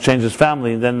 Then he'll change his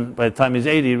family. And then by the time he's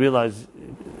 80, he realized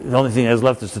the only thing he has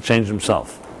left is to change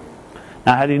himself.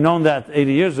 Now, had he known that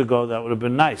 80 years ago, that would have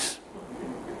been nice.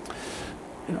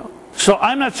 You know, so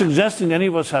I'm not suggesting any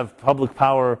of us have public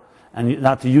power and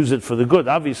not to use it for the good.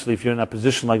 Obviously, if you're in a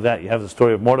position like that, you have the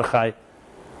story of Mordechai,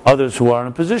 others who are in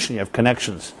a position, you have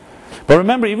connections. But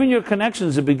remember, even your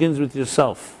connections, it begins with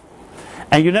yourself.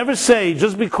 And you never say,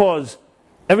 just because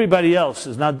everybody else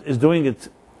is doing it,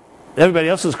 everybody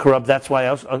else is corrupt, that's why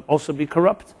I'll also be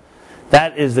corrupt.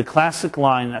 That is the classic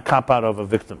line, a cop-out of a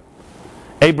victim.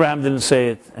 Abraham didn't say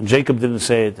it, and Jacob didn't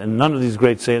say it, and none of these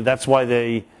greats say it. That's why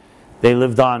they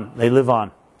live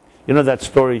on. You know that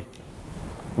story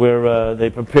where they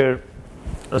prepare,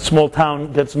 a small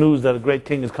town gets news that a great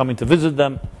king is coming to visit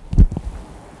them.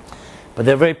 But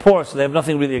they're very poor, so they have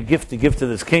nothing really a gift to give to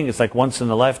this king. It's like once in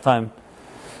a lifetime.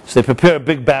 So they prepare a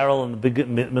big barrel in the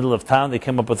middle of town. They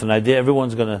came up with an idea.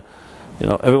 Everyone's going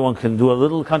to, everyone can do a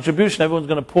little contribution. Everyone's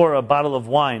going to pour a bottle of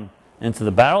wine into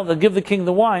the barrel. They'll give the king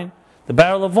the wine, the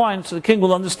barrel of wine, so the king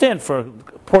will understand for a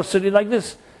poor city like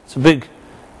this, it's a big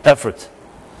effort.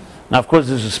 Now, of course,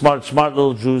 there's a smart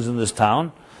little Jews in this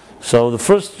town. So the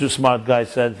first smart guy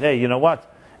said, hey, you know what?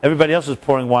 Everybody else is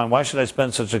pouring wine. Why should I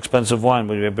spend such expensive wine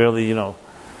when you're barely,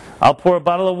 I'll pour a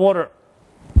bottle of water.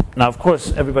 Now, of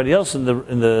course, everybody else in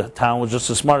the town was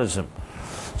just as smart as him.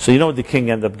 So you know what the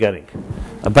king ended up getting?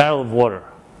 A barrel of water.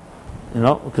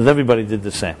 Because everybody did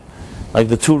the same. Like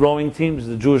the two rowing teams,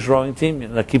 the Jewish rowing team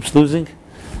that keeps losing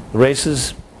the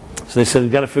races. So they said,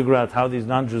 we've got to figure out how these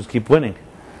non-Jews keep winning.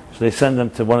 So they send them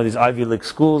to one of these Ivy League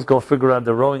schools, go figure out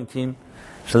the rowing team.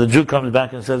 So the Jew comes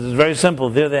back and says, it's very simple.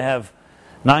 There they have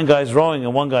 9 guys rowing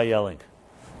and 1 guy yelling.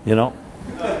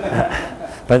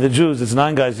 By the Jews, it's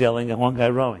 9 guys yelling and 1 guy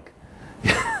rowing.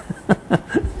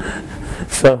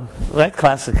 So, right?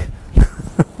 Classic.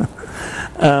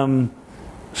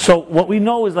 So what we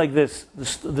know is like this.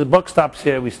 The buck stops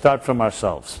here. We start from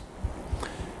ourselves.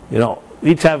 We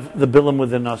each have the bilim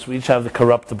within us. We each have the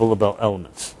corruptible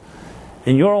elements.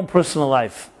 In your own personal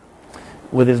life,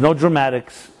 where there's no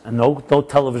dramatics, and no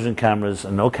television cameras,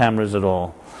 and no cameras at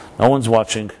all, no one's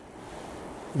watching,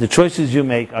 the choices you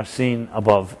make are seen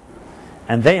above.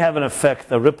 And they have an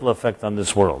effect, a ripple effect on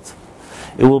this world.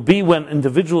 It will be when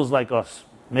individuals like us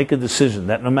make a decision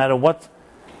that no matter what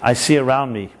I see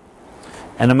around me,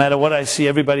 and no matter what I see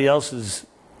everybody else is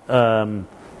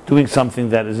doing something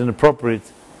that is inappropriate,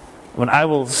 when I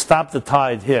will stop the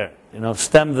tide here,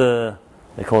 stem the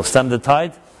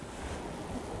tide,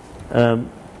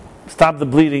 stop the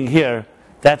bleeding here,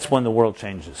 that's when the world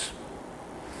changes.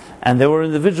 And there were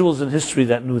individuals in history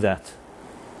that knew that.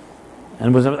 And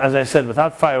it was, as I said,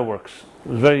 without fireworks.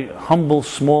 It was very humble,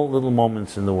 small little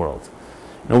moments in the world.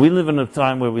 We live in a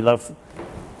time where we love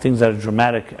things that are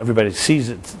dramatic. Everybody sees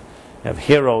it. You have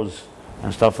heroes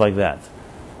and stuff like that.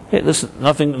 Hey, listen,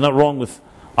 not wrong with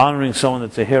honoring someone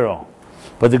that's a hero.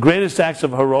 But the greatest acts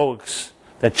of heroics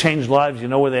that change lives, you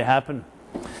know where they happen?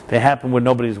 They happen where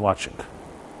nobody's watching.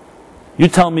 You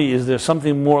tell me, is there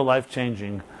something more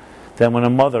life-changing than when a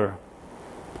mother,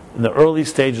 in the early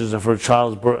stages of her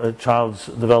child's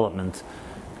development,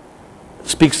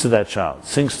 speaks to that child,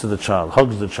 sings to the child,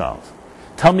 hugs the child?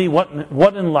 Tell me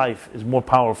what in life is more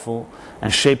powerful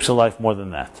and shapes a life more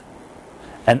than that?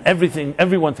 And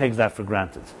everyone takes that for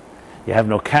granted. You have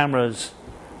no cameras,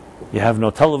 you have no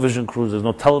television crews, there's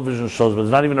no television shows, but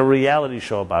there's not even a reality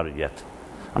show about it yet.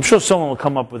 I'm sure someone will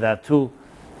come up with that too,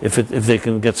 if they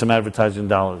can get some advertising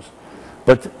dollars.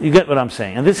 But you get what I'm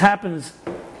saying. And this happens,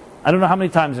 I don't know how many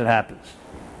times it happens.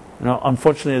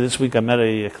 Unfortunately this week I met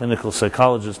a clinical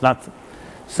psychologist.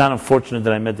 It's not unfortunate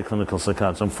that I met the clinical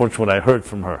psychologist. It's unfortunate what I heard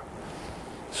from her.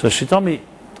 So she told me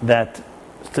that,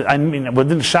 it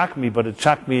didn't shock me, but it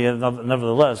shocked me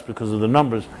nevertheless because of the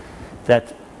numbers,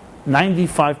 that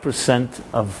 95%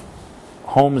 of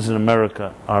homes in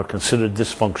America are considered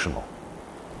dysfunctional.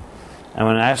 And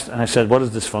when I asked, and I said, what is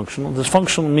dysfunctional?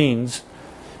 Dysfunctional means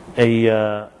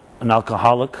an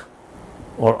alcoholic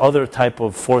or other type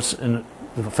of force in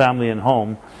the family and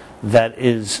home that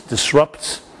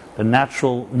disrupts the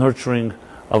natural nurturing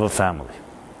of a family.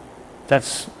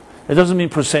 It doesn't mean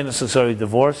per se necessarily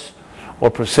divorce or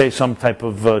per se some type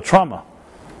of trauma,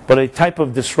 but a type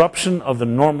of disruption of the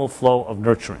normal flow of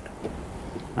nurturing.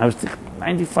 I was thinking,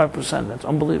 95%, that's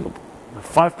unbelievable.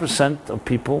 5% of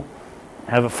people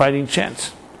have a fighting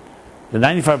chance. The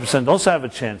 95% also have a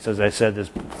chance, as I said, there's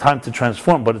time to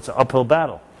transform, but it's an uphill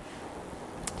battle.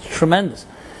 It's tremendous.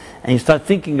 And you start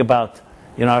thinking about,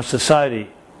 our society,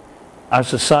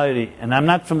 and I'm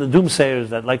not from the doomsayers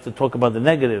that like to talk about the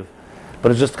negative,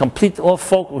 but it's just completely off,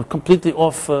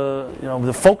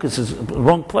 the focus is the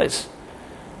wrong place.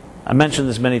 I mentioned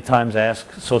this many times. I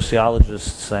ask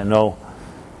sociologists I know,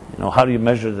 how do you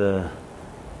measure the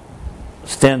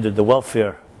standard, the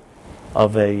welfare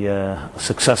of a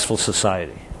successful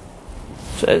society?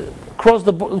 So across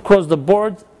the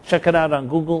board, check it out on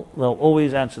Google, they'll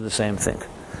always answer the same thing.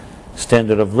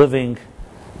 Standard of living,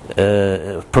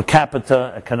 per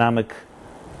capita, economic,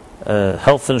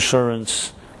 health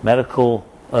insurance, medical,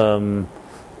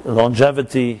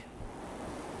 longevity.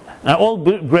 Now, all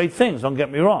great things, don't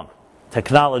get me wrong.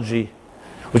 Technology,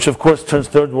 which of course turns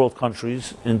third world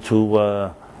countries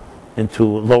into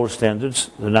lower standards.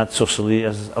 They're not socially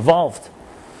as evolved.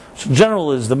 So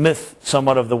general is the myth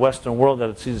somewhat of the Western world that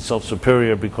it sees itself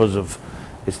superior because of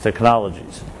its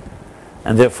technologies.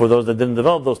 And therefore those that didn't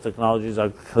develop those technologies are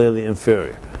clearly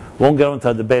inferior. We won't get into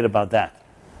a debate about that.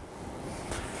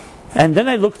 And then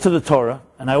I look to the Torah,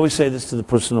 and I always say this to the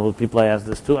people I ask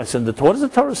this to. I said, what does the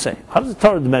Torah say? How does the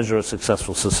Torah measure a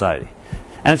successful society?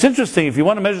 And it's interesting, if you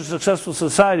want to measure a successful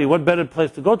society, what better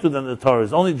place to go to than the Torah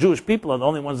is? Only Jewish people are the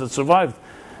only ones that survived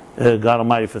God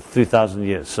Almighty for 3,000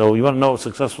 years. So you want to know a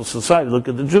successful society, look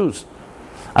at the Jews.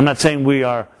 I'm not saying we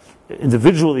are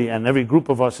individually, and every group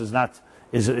of us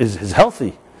is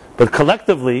healthy, but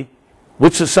collectively,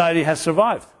 which society has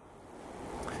survived?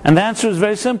 And the answer is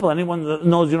very simple. Anyone that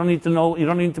knows, you don't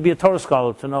need to be a Torah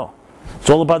scholar to know. It's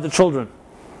all about the children.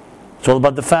 It's all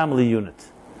about the family unit.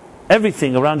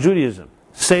 Everything around Judaism.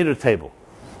 Seder table.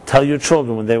 Tell your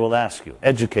children when they will ask you.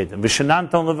 Educate them. V'shenanton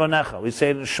levanecha. We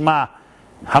say it in Shema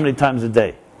how many times a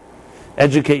day?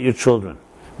 Educate your children.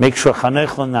 Make sure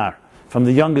chanech lanar from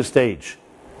the youngest age.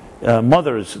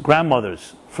 Mothers,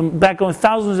 grandmothers, from back going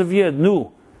thousands of years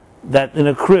knew that in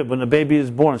a crib when a baby is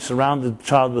born, surround the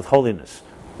child with holiness.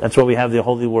 That's why we have the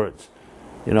holy words.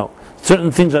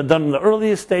 Certain things are done in the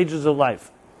earliest stages of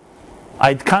life.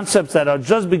 Concepts that are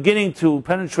just beginning to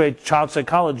penetrate child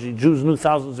psychology. Jews knew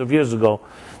thousands of years ago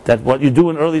that what you do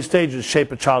in early stages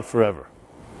shape a child forever.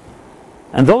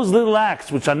 And those little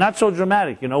acts, which are not so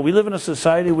dramatic, we live in a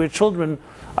society where children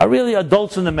are really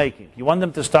adults in the making. You want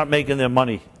them to start making their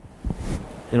money.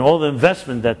 All the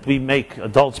investment that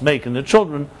adults make in their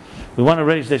children, we want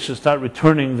to they should start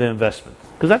returning the investment.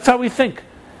 Because that's how we think.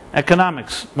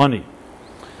 Economics, money.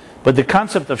 But the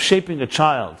concept of shaping a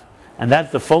child, and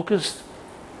that's the focus,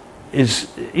 is,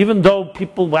 even though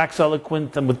people wax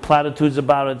eloquent and with platitudes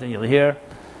about it, and you'll hear,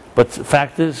 but the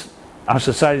fact is, our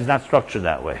society is not structured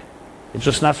that way. It's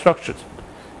just not structured.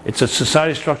 It's a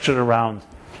society structured around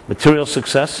material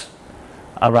success,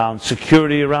 around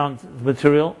security around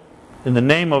material, in the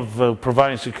name of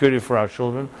providing security for our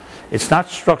children. It's not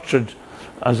structured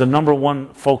as the number one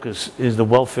focus is the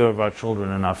welfare of our children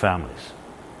and our families.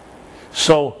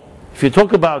 So, if you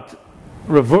talk about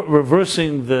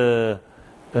reversing the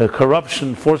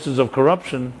corruption, forces of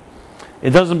corruption,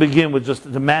 it doesn't begin with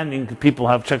just demanding people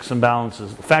have checks and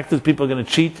balances. The fact is, people are going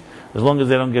to cheat as long as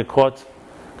they don't get caught,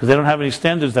 because they don't have any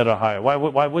standards that are higher. Why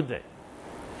would they?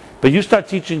 But you start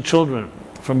teaching children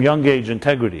from young age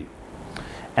integrity,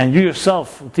 and you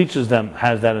yourself, who teaches them,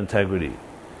 has that integrity.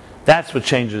 That's what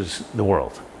changes the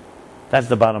world. That's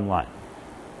the bottom line.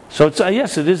 So it's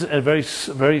yes, it is a very,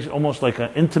 very almost like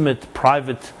an intimate,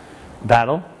 private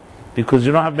battle, because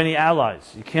you don't have many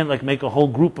allies. You can't make a whole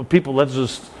group of people. Let's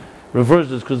just reverse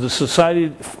this, because the society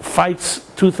fights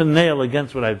tooth and nail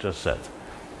against what I've just said.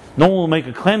 No one will make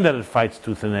a claim that it fights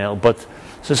tooth and nail, but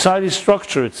society's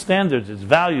structure, its standards, its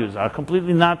values are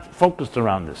completely not focused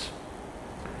around this.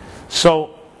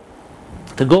 So,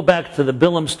 to go back to the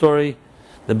Bilam story,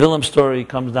 the Bilam story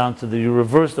comes down to you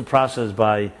reverse the process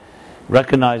by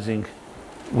recognizing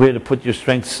where to put your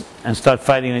strengths and start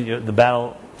fighting the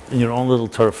battle in your own little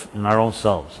turf, in our own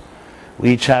selves.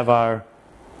 We each have our,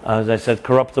 as I said,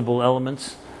 corruptible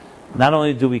elements. Not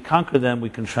only do we conquer them, we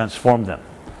can transform them.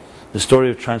 The story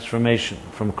of transformation,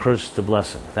 from curse to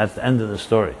blessing. That's the end of the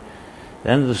story. The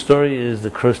end of the story is the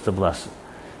curse to blessing.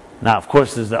 Now, of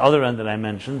course, there's the other end that I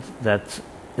mentioned that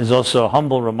is also a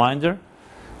humble reminder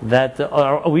that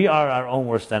we are our own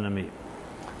worst enemy.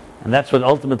 And that's what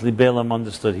ultimately Balaam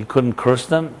understood. He couldn't curse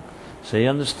them, so he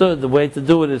understood the way to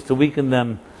do it is to weaken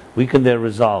them, weaken their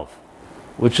resolve,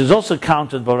 which is also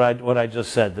countered by what I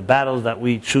just said, the battles that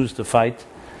we choose to fight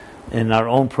in our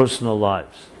own personal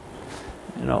lives.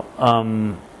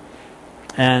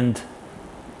 And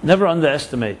never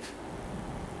underestimate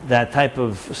that type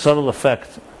of subtle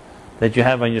effect that you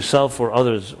have on yourself or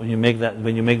others when you make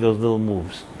those little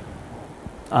moves.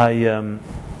 I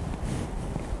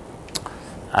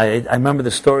remember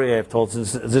the story I've told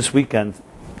since this weekend.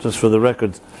 Just for the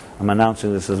record, I'm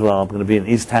announcing this as well. I'm going to be in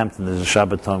East Hampton. There's a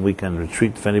Shabbaton weekend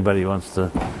retreat. If anybody is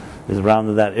around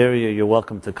in that area, you're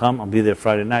welcome to come. I'll be there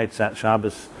Friday night,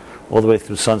 Shabbos, all the way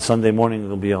through Sunday morning.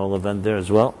 There'll be a whole event there as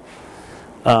well.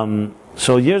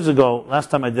 So years ago, last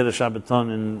time I did a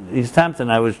Shabbaton in East Hampton,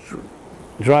 I was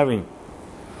driving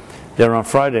there on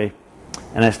Friday,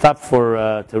 and I stopped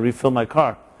to refill my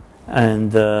car,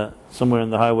 and somewhere on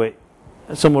the highway,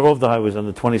 somewhere off the highways on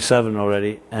the 27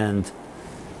 already, and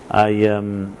there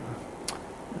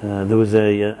was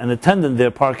an attendant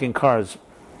there parking cars,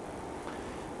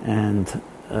 and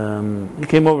he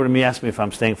came over to me, asked me if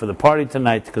I'm staying for the party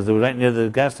tonight, because right near the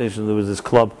gas station there was this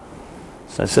club.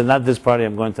 So I said, not this party,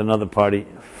 I'm going to another party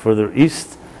further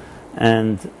east.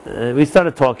 And we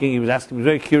started talking. He was asking me,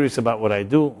 very curious about what I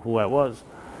do, who I was.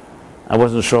 I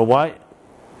wasn't sure why,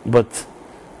 but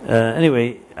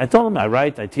anyway, I told him I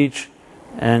write, I teach.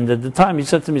 And at the time he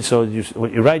said to me, so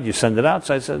what you write, you send it out?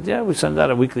 So I said, yeah, we send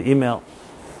out a weekly email.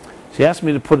 So he asked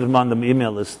me to put him on the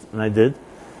email list, and I did.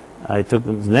 I took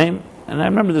his name, and I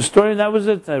remember the story, and that was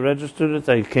it. I registered it.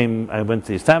 I went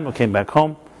to Istanbul, came back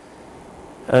home.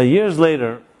 Years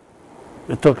later,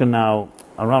 we're talking now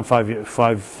around 5 years,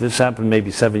 this happened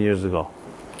maybe 7 years ago.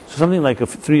 So something like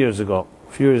 3 years ago,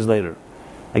 a few years later,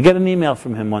 I get an email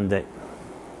from him one day.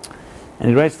 And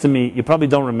he writes to me, you probably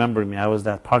don't remember me, I was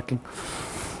that parking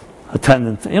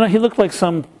attendant. He looked like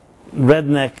some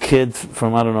redneck kid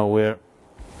from I don't know where.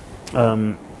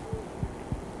 And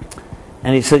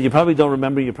he said, you probably don't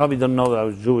remember, you probably don't know that I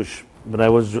was Jewish, but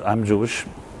I'm Jewish.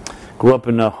 Grew up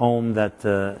in a home that,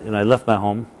 I left my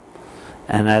home,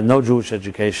 and I had no Jewish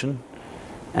education.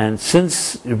 And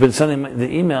since you've been sending the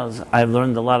emails, I've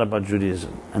learned a lot about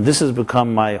Judaism. And this has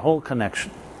become my whole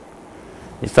connection.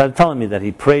 He started telling me that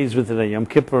he prays with it at Yom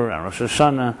Kippur, and Rosh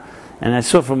Hashanah, and I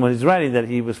saw from what he's writing that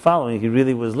he was following, he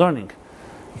really was learning.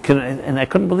 And I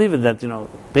couldn't believe it that,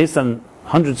 based on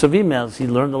hundreds of emails, he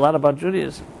learned a lot about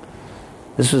Judaism.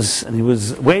 And he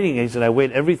was waiting. He said, I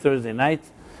wait every Thursday night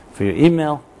for your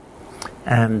email.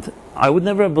 And I would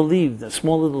never have believed a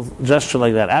small little gesture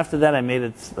like that. After that, I made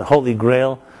it the holy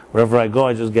grail. Wherever I go,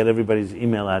 I just get everybody's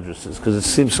email addresses, because it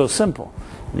seems so simple.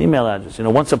 An email address.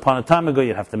 Once upon a time ago,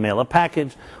 you'd have to mail a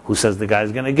package. Who says the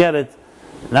guy's going to get it?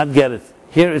 Not get it.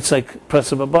 Here, it's like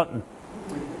press of a button.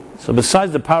 So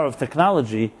besides the power of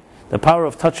technology, the power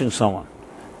of touching someone,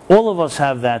 all of us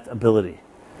have that ability.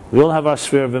 We all have our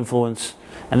sphere of influence.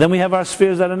 And then we have our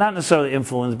spheres that are not necessarily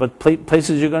influence, but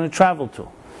places you're going to travel to.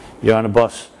 You're on a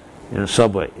bus, you're in a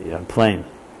subway, you're on a plane.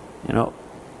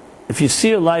 If you see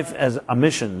your life as a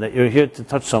mission, that you're here to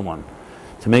touch someone,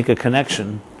 to make a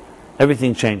connection,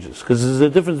 everything changes. Because there's a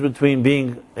difference between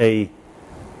being a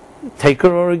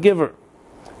taker or a giver.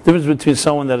 Difference between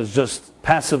someone that is just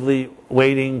passively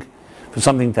waiting for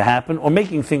something to happen, or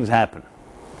making things happen.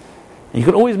 And you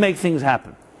could always make things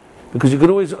happen, because you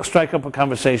could always strike up a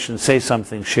conversation, say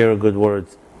something, share a good word,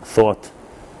 a thought.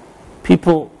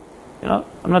 People,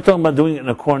 I'm not talking about doing it in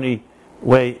a corny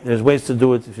way. There's ways to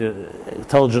do it,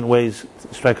 intelligent ways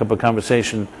to strike up a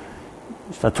conversation,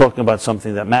 start talking about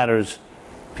something that matters.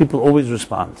 People always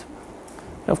respond.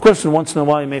 Of course, once in a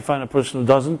while you may find a person who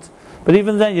doesn't, but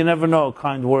even then you never know a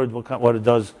kind word, what it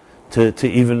does to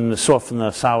even soften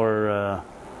a sour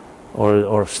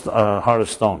or heart of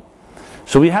stone.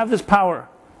 So we have this power,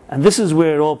 and this is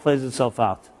where it all plays itself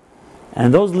out.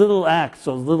 And those little acts,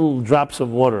 those little drops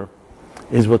of water,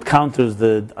 is what counters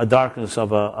the darkness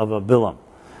of a Bilam,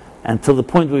 and to the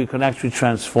point where you can actually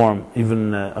transform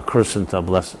even a curse into a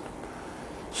blessing.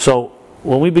 So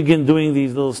when we begin doing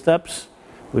these little steps,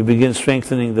 we begin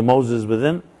strengthening the Moses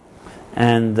within,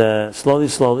 and slowly,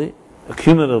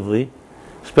 accumulatively,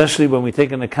 especially when we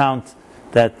take into account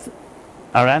that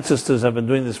our ancestors have been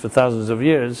doing this for thousands of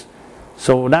years,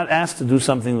 so we're not asked to do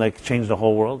something like change the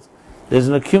whole world. There's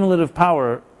an accumulative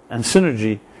power and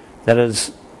synergy that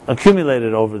has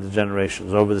accumulated over the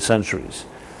generations, over the centuries.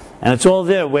 And it's all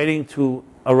there waiting to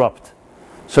erupt.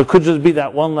 So it could just be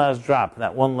that one last drop,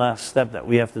 that one last step that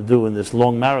we have to do in this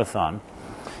long marathon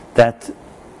that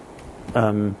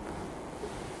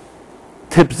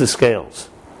tips the scales.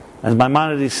 As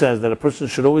Maimonides says, that a person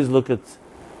should always look at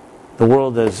the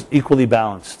world as equally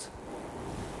balanced.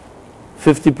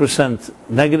 50%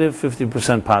 negative,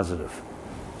 50% positive.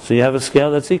 So you have a scale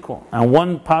that's equal. And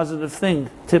one positive thing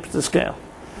tips the scale.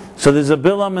 So there's a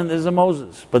Bilam and there's a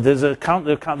Moses. But there's a count,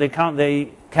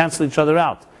 they cancel each other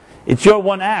out. It's your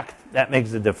one act that makes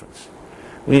the difference.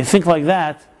 When you think like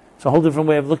that, it's a whole different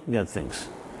way of looking at things.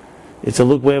 It's a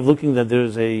way of looking that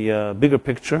there's a bigger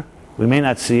picture. We may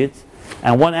not see it.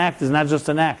 And one act is not just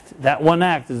an act. That one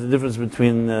act is the difference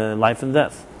between life and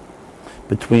death.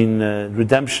 Between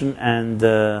redemption and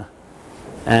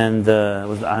what's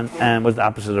the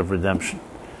opposite of redemption?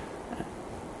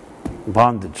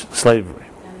 Bondage, slavery.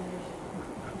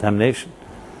 Damnation.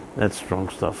 That's strong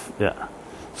stuff, yeah.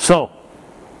 So,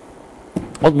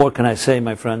 what more can I say,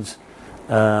 my friends,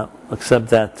 except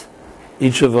that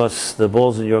each of us, the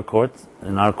ball's in your court,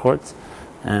 in our court,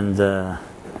 and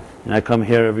I come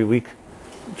here every week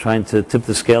trying to tip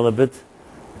the scale a bit,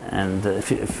 and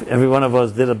if every one of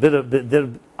us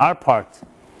did our part,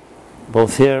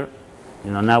 both here,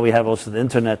 now we have also the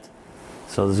internet,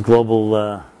 so there's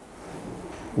global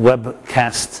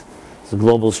webcast, there's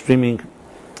global streaming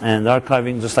and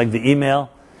archiving, just like the email.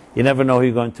 You never know who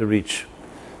you're going to reach.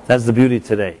 That's the beauty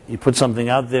today. You put something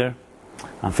out there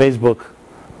on Facebook,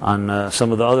 on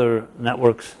some of the other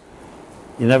networks,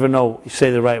 you never know, you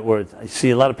say the right word. I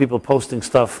see a lot of people posting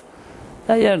stuff,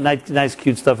 nice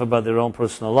cute stuff about their own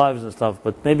personal lives and stuff,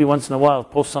 but maybe once in a while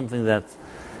post something that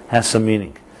has some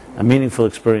meaning, a meaningful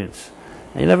experience.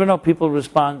 And you never know, people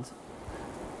respond.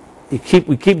 We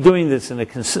keep doing this in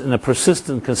a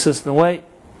persistent, consistent way,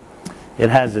 it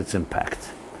has its impact.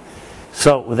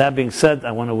 So with that being said,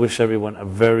 I want to wish everyone a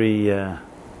very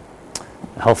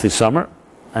healthy summer,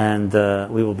 and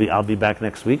I'll be back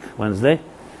next week, Wednesday.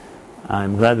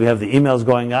 I'm glad we have the emails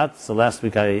going out. So last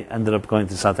week I ended up going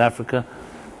to South Africa.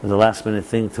 It was a last minute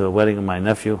thing to a wedding of my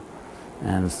nephew,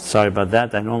 and sorry about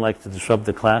that. I don't like to disrupt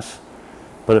the class,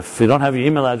 but if you don't have your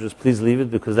email address, please leave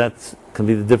it, because that can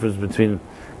be the difference between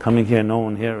coming here and no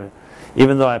one here.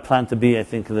 Even though I plan to be, I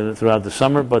think, throughout the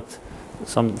summer, but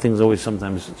some things always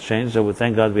sometimes change. So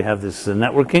thank God we have this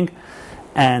networking.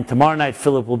 And tomorrow night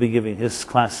Philip will be giving his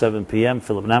class 7 p.m.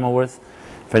 Philip Namaworth.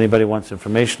 If anybody wants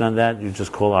information on that, you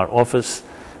just call our office.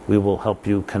 We will help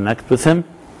you connect with him.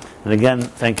 And again,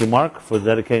 thank you, Mark, for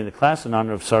dedicating the class in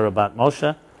honor of Sarah Bat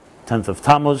Moshe, 10th of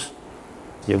Tammuz,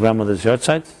 your grandmother's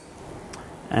yahrzeit.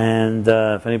 And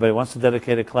if anybody wants to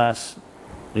dedicate a class,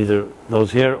 either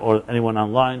those here or anyone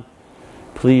online,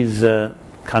 please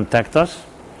contact us.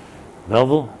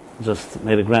 Belleville just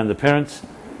made a grand appearance.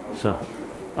 So,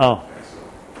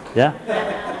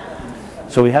 yeah?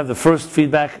 So we have the first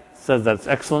feedback, says that's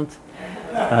excellent.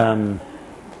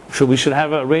 We should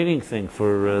have a rating thing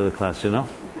for the class,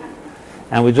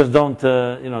 and we just don't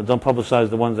publicize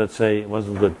the ones that say it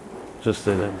wasn't good. Just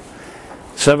say that.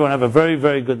 So everyone have a very,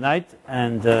 very good night,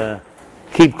 and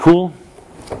keep cool.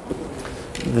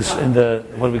 This in the,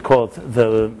 what do we call it?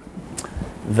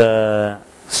 The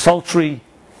sultry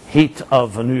heat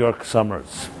of New York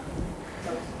summers.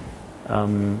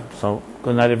 So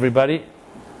good night, everybody.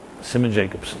 Simon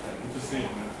Jacobson.